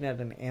I'm looking at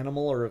an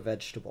animal or a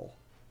vegetable.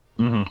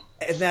 And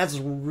that's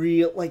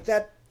real... Like,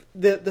 that...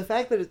 The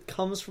fact that it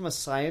comes from a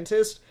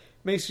scientist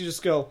makes you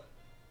just go,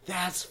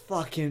 that's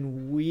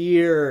fucking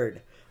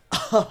weird.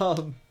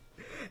 And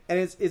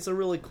it's a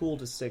really cool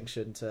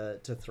distinction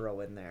to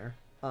throw in there.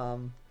 Let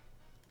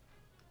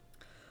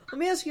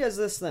me ask you guys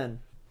this,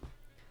 then.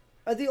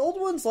 Are the old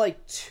ones,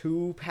 like,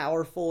 too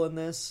powerful in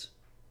this?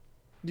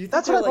 Do you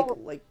think they're,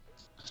 like...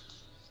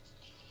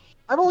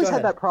 I've always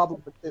had that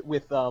problem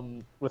with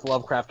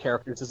Lovecraft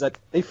characters, is that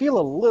they feel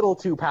a little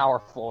too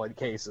powerful in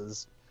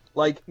cases.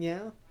 Like,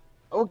 yeah,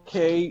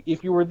 okay,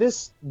 if you were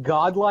this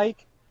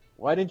godlike,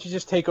 why didn't you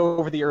just take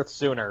over the Earth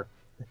sooner?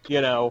 You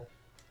know?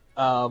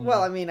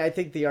 Well, I mean, I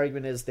think the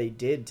argument is they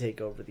did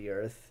take over the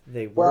Earth.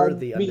 They were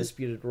the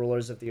undisputed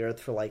rulers of the Earth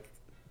for, like,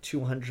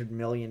 200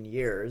 million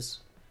years.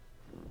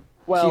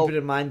 Well, keep it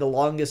in mind, the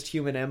longest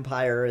human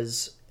empire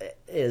is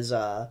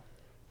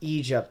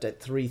Egypt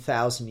at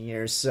 3,000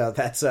 years, so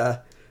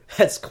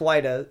that's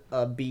quite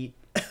a beat.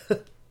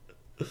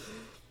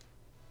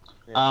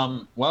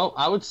 Well,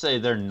 I would say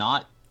they're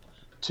not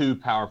too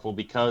powerful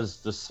because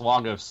the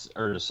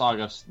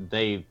Sagoths,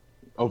 they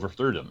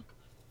overthrew them.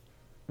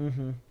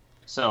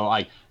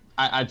 So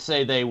I'd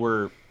say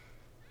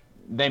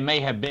they may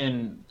have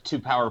been too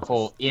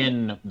powerful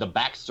in the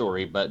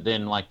backstory, but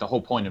then, like, the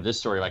whole point of this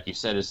story, like you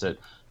said, is that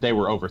they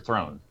were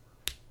overthrown.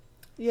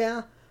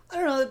 Yeah. I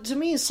don't know, to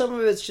me some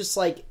of it's just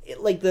like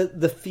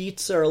the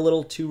feats are a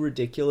little too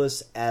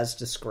ridiculous as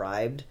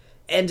described.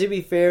 And to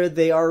be fair,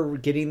 they are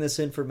getting this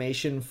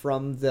information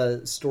from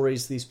the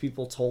stories these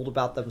people told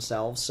about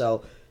themselves,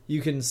 so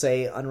you can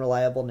say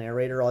unreliable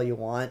narrator all you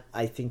want.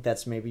 I think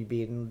that's maybe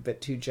being a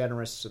bit too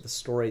generous to the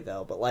story,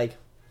 though. But, like,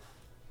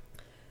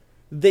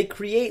 they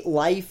create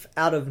life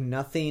out of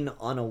nothing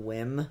on a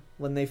whim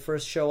when they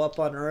first show up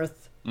on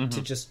Earth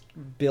to just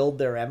build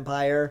their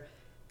empire.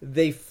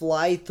 They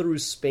fly through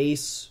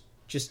space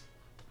just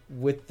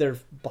with their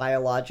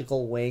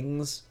biological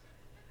wings.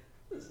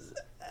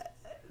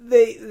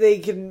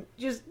 They can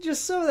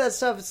just some of that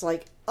stuff. It's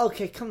like,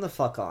 okay, come the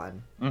fuck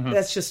on.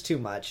 That's just too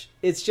much.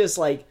 It's just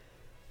like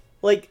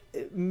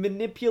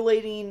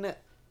manipulating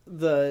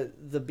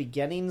the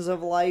beginnings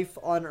of life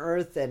on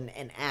Earth and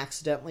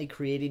accidentally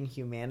creating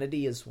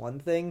humanity is one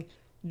thing.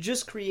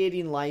 Just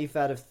creating life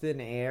out of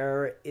thin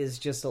air is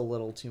just a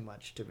little too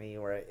much to me,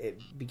 where it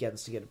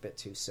begins to get a bit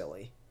too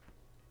silly.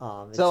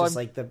 It's so just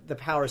like the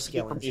power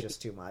scaling is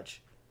just too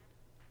much.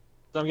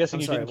 So I'm guessing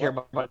you didn't care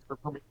much for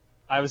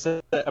I was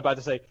about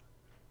to say.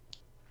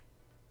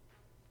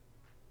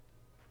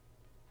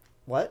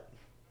 What?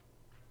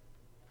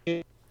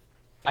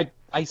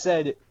 I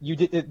said you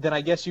did. Then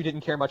I guess you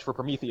didn't care much for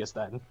Prometheus.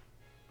 Then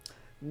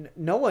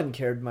no one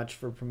cared much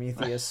for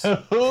Prometheus.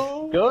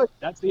 Good.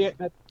 That's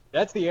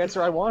the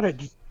answer I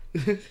wanted.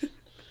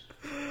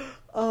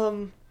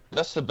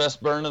 That's the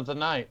best burn of the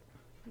night.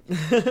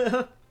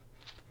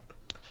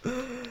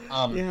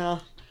 Yeah.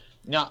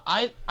 Now,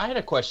 I had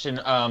a question,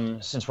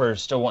 since we're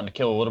still wanting to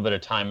kill a little bit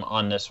of time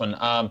on this one.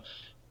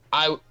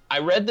 I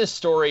read this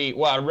story,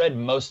 well, I read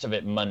most of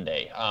it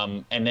Monday,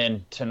 and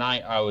then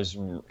tonight I was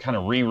kind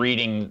of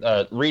reading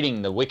the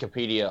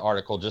Wikipedia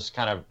article, just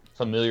kind of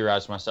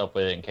familiarize myself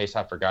with it in case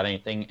I forgot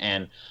anything,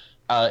 and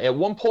at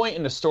one point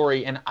in the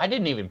story, and I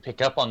didn't even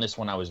pick up on this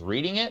when I was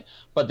reading it,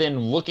 but then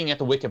looking at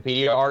the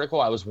Wikipedia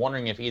article, I was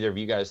wondering if either of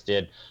you guys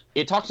did.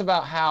 It talks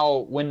about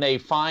how when they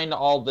find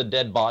all the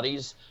dead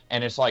bodies,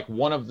 and it's like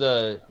one of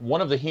the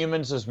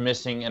humans is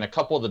missing and a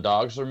couple of the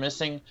dogs are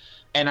missing,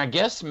 and I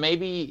guess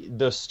maybe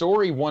the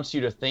story wants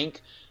you to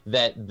think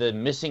that the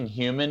missing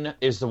human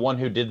is the one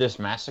who did this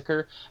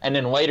massacre, and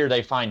then later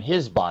they find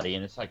his body,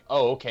 and it's like,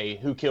 oh, okay,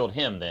 who killed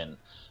him then?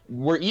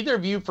 Were either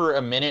of you for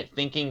a minute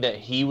thinking that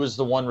he was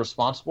the one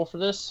responsible for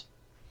this?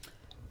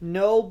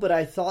 No, but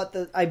I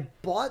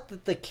bought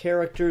that the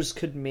characters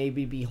could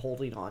maybe be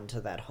holding on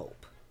to that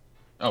hope.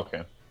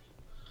 Okay.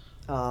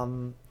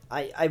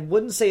 I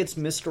wouldn't say it's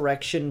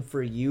misdirection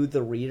for you,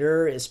 the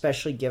reader,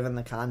 especially given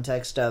the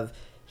context of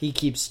he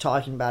keeps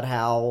talking about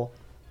how,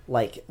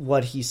 like,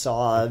 what he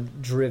saw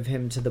drove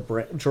him to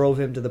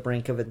the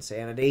brink of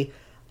insanity.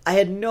 I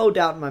had no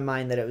doubt in my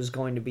mind that it was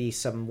going to be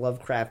some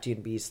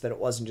Lovecraftian beast, that it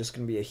wasn't just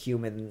going to be a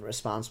human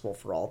responsible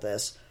for all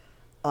this.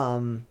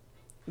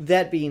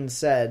 That being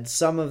said,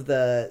 some of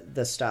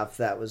the stuff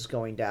that was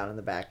going down in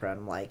the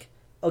background, I'm like,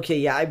 okay,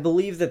 yeah, I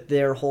believe that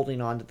they're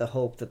holding on to the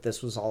hope that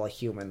this was all a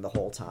human the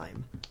whole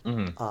time.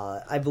 Mm-hmm.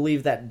 I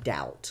believe that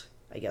doubt,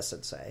 I guess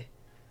I'd say.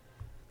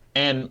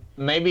 And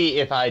maybe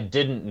if I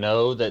didn't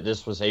know that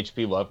this was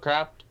H.P.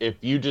 Lovecraft, if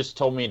you just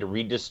told me to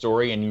read this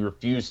story and you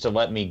refused to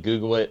let me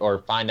Google it or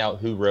find out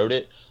who wrote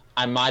it,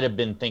 I might have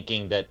been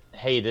thinking that,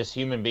 hey, this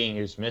human being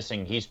who's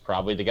missing, he's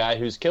probably the guy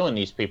who's killing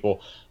these people.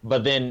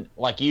 But then,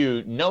 like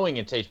you, knowing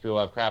it's H.P.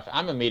 Lovecraft,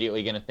 I'm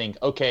immediately going to think,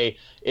 okay,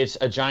 it's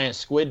a giant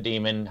squid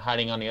demon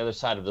hiding on the other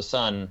side of the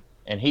sun,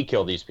 and he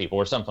killed these people,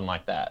 or something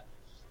like that.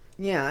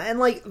 Yeah, and,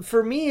 like,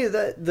 for me,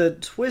 the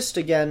twist,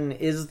 again,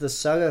 is the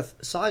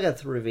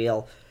Sagath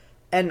reveal.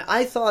 And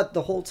I thought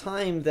the whole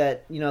time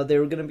that, you know, they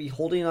were going to be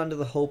holding on to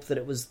the hope that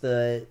it was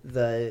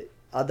the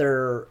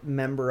other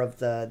member of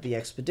the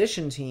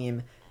expedition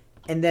team.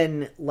 And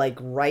then, like,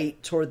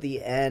 right toward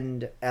the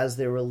end, as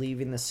they were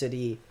leaving the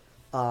city,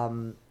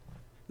 the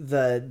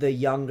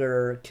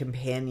younger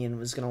companion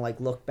was going to, like,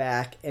 look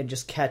back and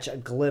just catch a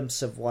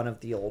glimpse of one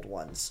of the old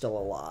ones still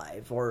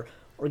alive. Or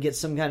get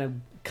some kind of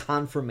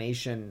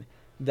confirmation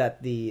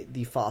that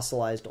the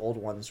fossilized old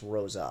ones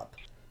rose up.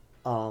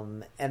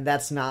 And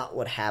that's not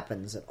what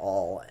happens at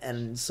all.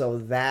 And so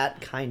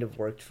that kind of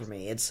worked for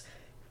me.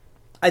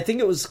 I think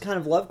it was kind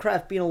of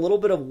Lovecraft being a little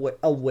bit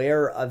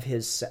aware of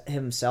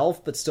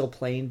himself, but still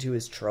playing to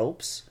his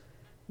tropes.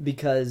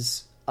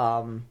 Because,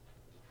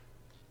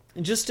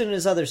 just in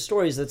his other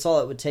stories, that's all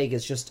it would take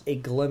is just a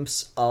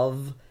glimpse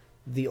of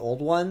the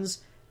old ones.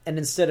 And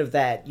instead of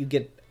that, you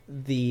get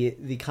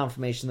the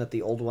confirmation that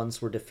the old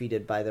ones were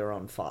defeated by their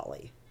own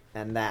folly.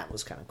 And that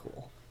was kind of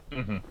cool.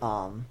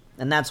 Mm-hmm.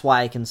 And that's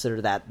why I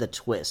consider that the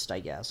twist, I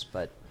guess,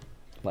 but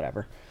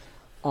whatever.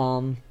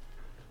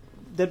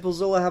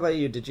 Deadpoolzilla, how about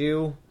you? Did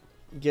you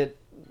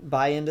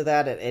buy into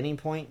that at any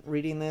point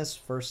reading this?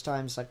 First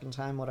time, second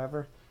time,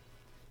 whatever?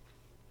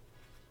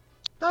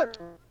 Not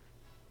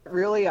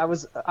really. I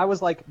was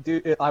like,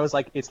 dude,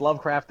 it's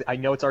Lovecraft. I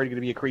know it's already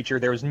going to be a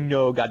creature. There's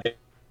no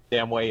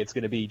goddamn way it's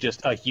going to be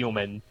just a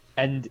human.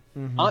 And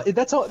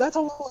that's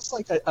almost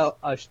like a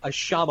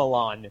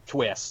Shyamalan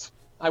twist.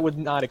 I would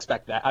not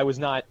expect that. I was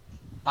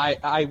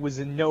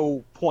in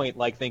no point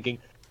like thinking,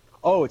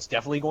 oh, it's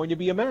definitely going to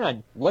be a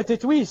man. What a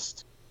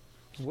twist!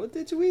 What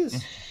a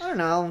twist! I don't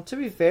know. To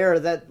be fair,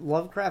 that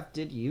Lovecraft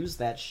did use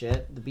that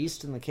shit. The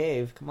Beast in the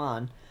Cave. Come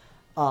on.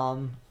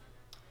 I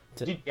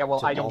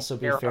don't also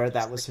be fair,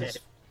 that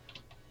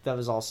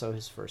was also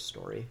his first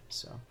story.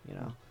 So you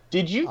know.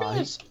 Did you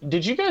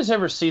guys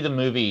ever see the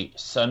movie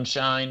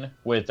Sunshine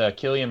with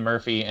Cillian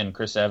Murphy and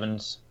Chris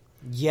Evans?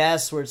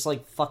 Yes, where it's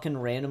like fucking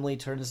randomly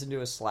turns into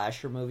a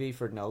slasher movie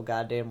for no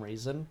goddamn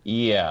reason.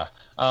 Yeah.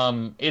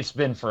 It's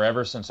been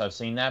forever since I've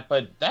seen that,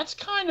 but that's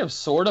kind of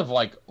sort of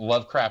like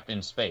Lovecraft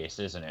in space,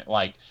 isn't it?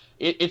 Like,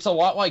 it's a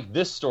lot like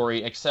this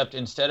story, except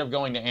instead of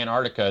going to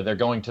Antarctica, they're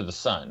going to the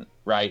sun,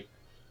 right?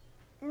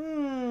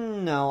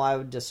 No, I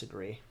would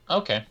disagree.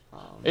 Okay.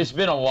 It's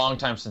been a long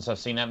time since I've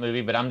seen that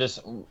movie, but I'm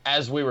just,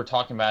 as we were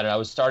talking about it, I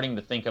was starting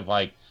to think of,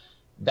 like,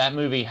 that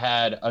movie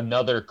had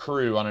another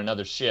crew on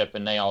another ship,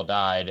 and they all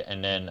died,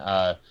 and then,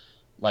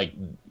 like,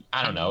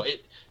 I don't know.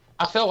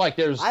 I felt like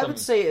there's I would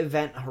say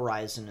Event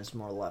Horizon is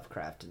more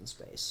Lovecraft in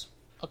space.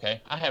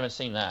 Okay, I haven't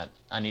seen that.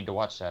 I need to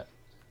watch that.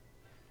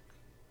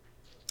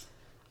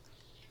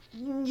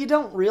 You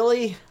don't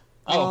really.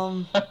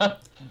 Oh.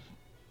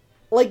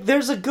 Like,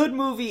 there's a good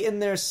movie in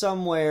there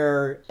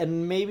somewhere,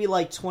 and maybe,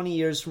 like, 20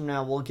 years from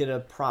now we'll get a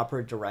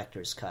proper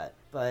director's cut,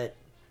 but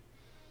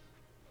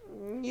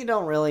you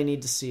don't really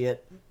need to see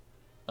it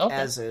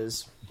as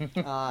is.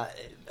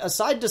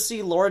 Aside to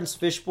see Lawrence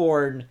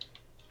Fishburne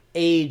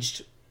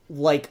aged,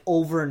 like,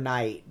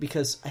 overnight,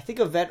 because I think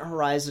Event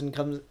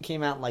Horizon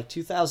came out in, like,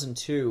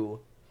 2002.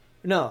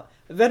 No,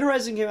 Event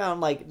Horizon came out in,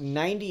 like,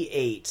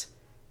 98,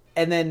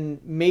 and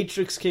then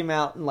Matrix came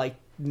out in, like,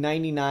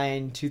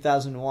 99,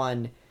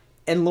 2001,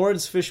 and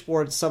Lawrence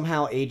Fishburne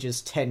somehow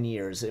ages 10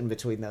 years in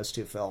between those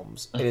two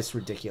films, and it's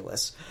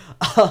ridiculous.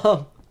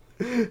 That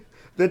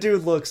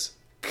dude looks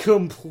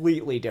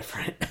completely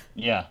different.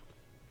 Yeah.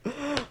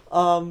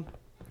 All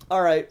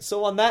right,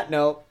 so on that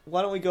note,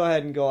 why don't we go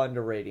ahead and go on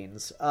to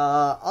ratings?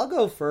 I'll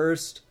go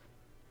first.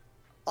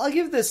 I'll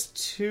give this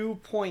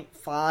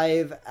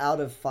 2.5 out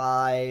of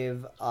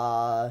 5.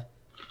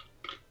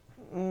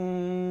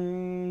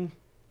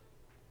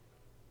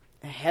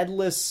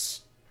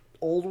 Headless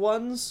old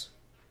ones.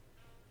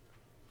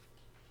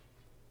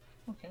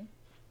 Okay.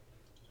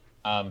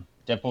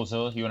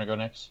 Deadpoolzilla, you want to go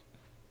next?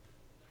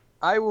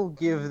 I will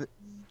give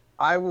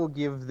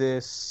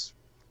this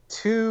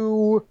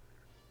 2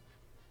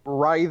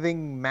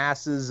 writhing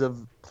masses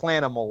of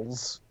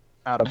planimals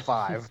out of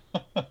 5.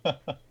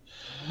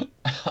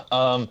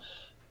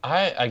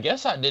 I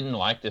guess I didn't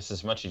like this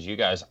as much as you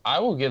guys. I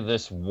will give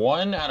this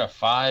 1 out of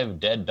 5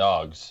 dead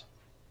dogs.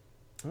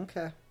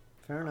 Okay,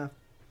 fair enough.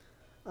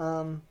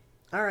 All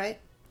right.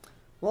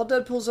 Well,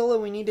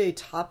 Deadpoolzilla, we need a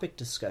topic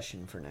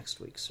discussion for next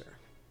week, sir.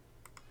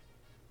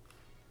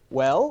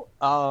 Well,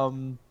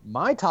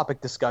 my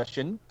topic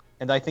discussion,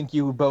 and I think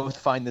you both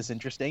find this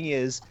interesting,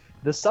 is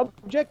the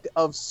subject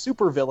of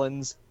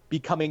supervillains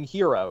becoming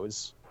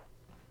heroes.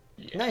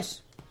 Yeah.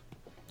 Nice.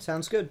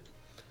 Sounds good.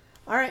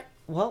 All right.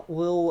 Well,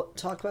 we'll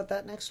talk about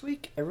that next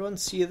week. Everyone,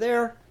 see you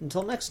there.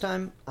 Until next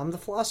time, I'm the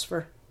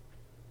Philosopher.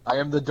 I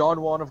am the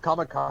Don Juan of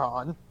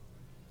Comic-Con.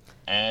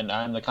 And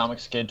I'm the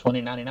Comics Kid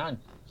 2099.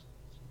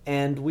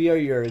 And we are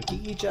your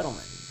geeky gentlemen.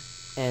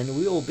 And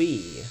we will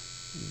be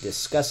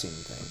discussing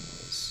things.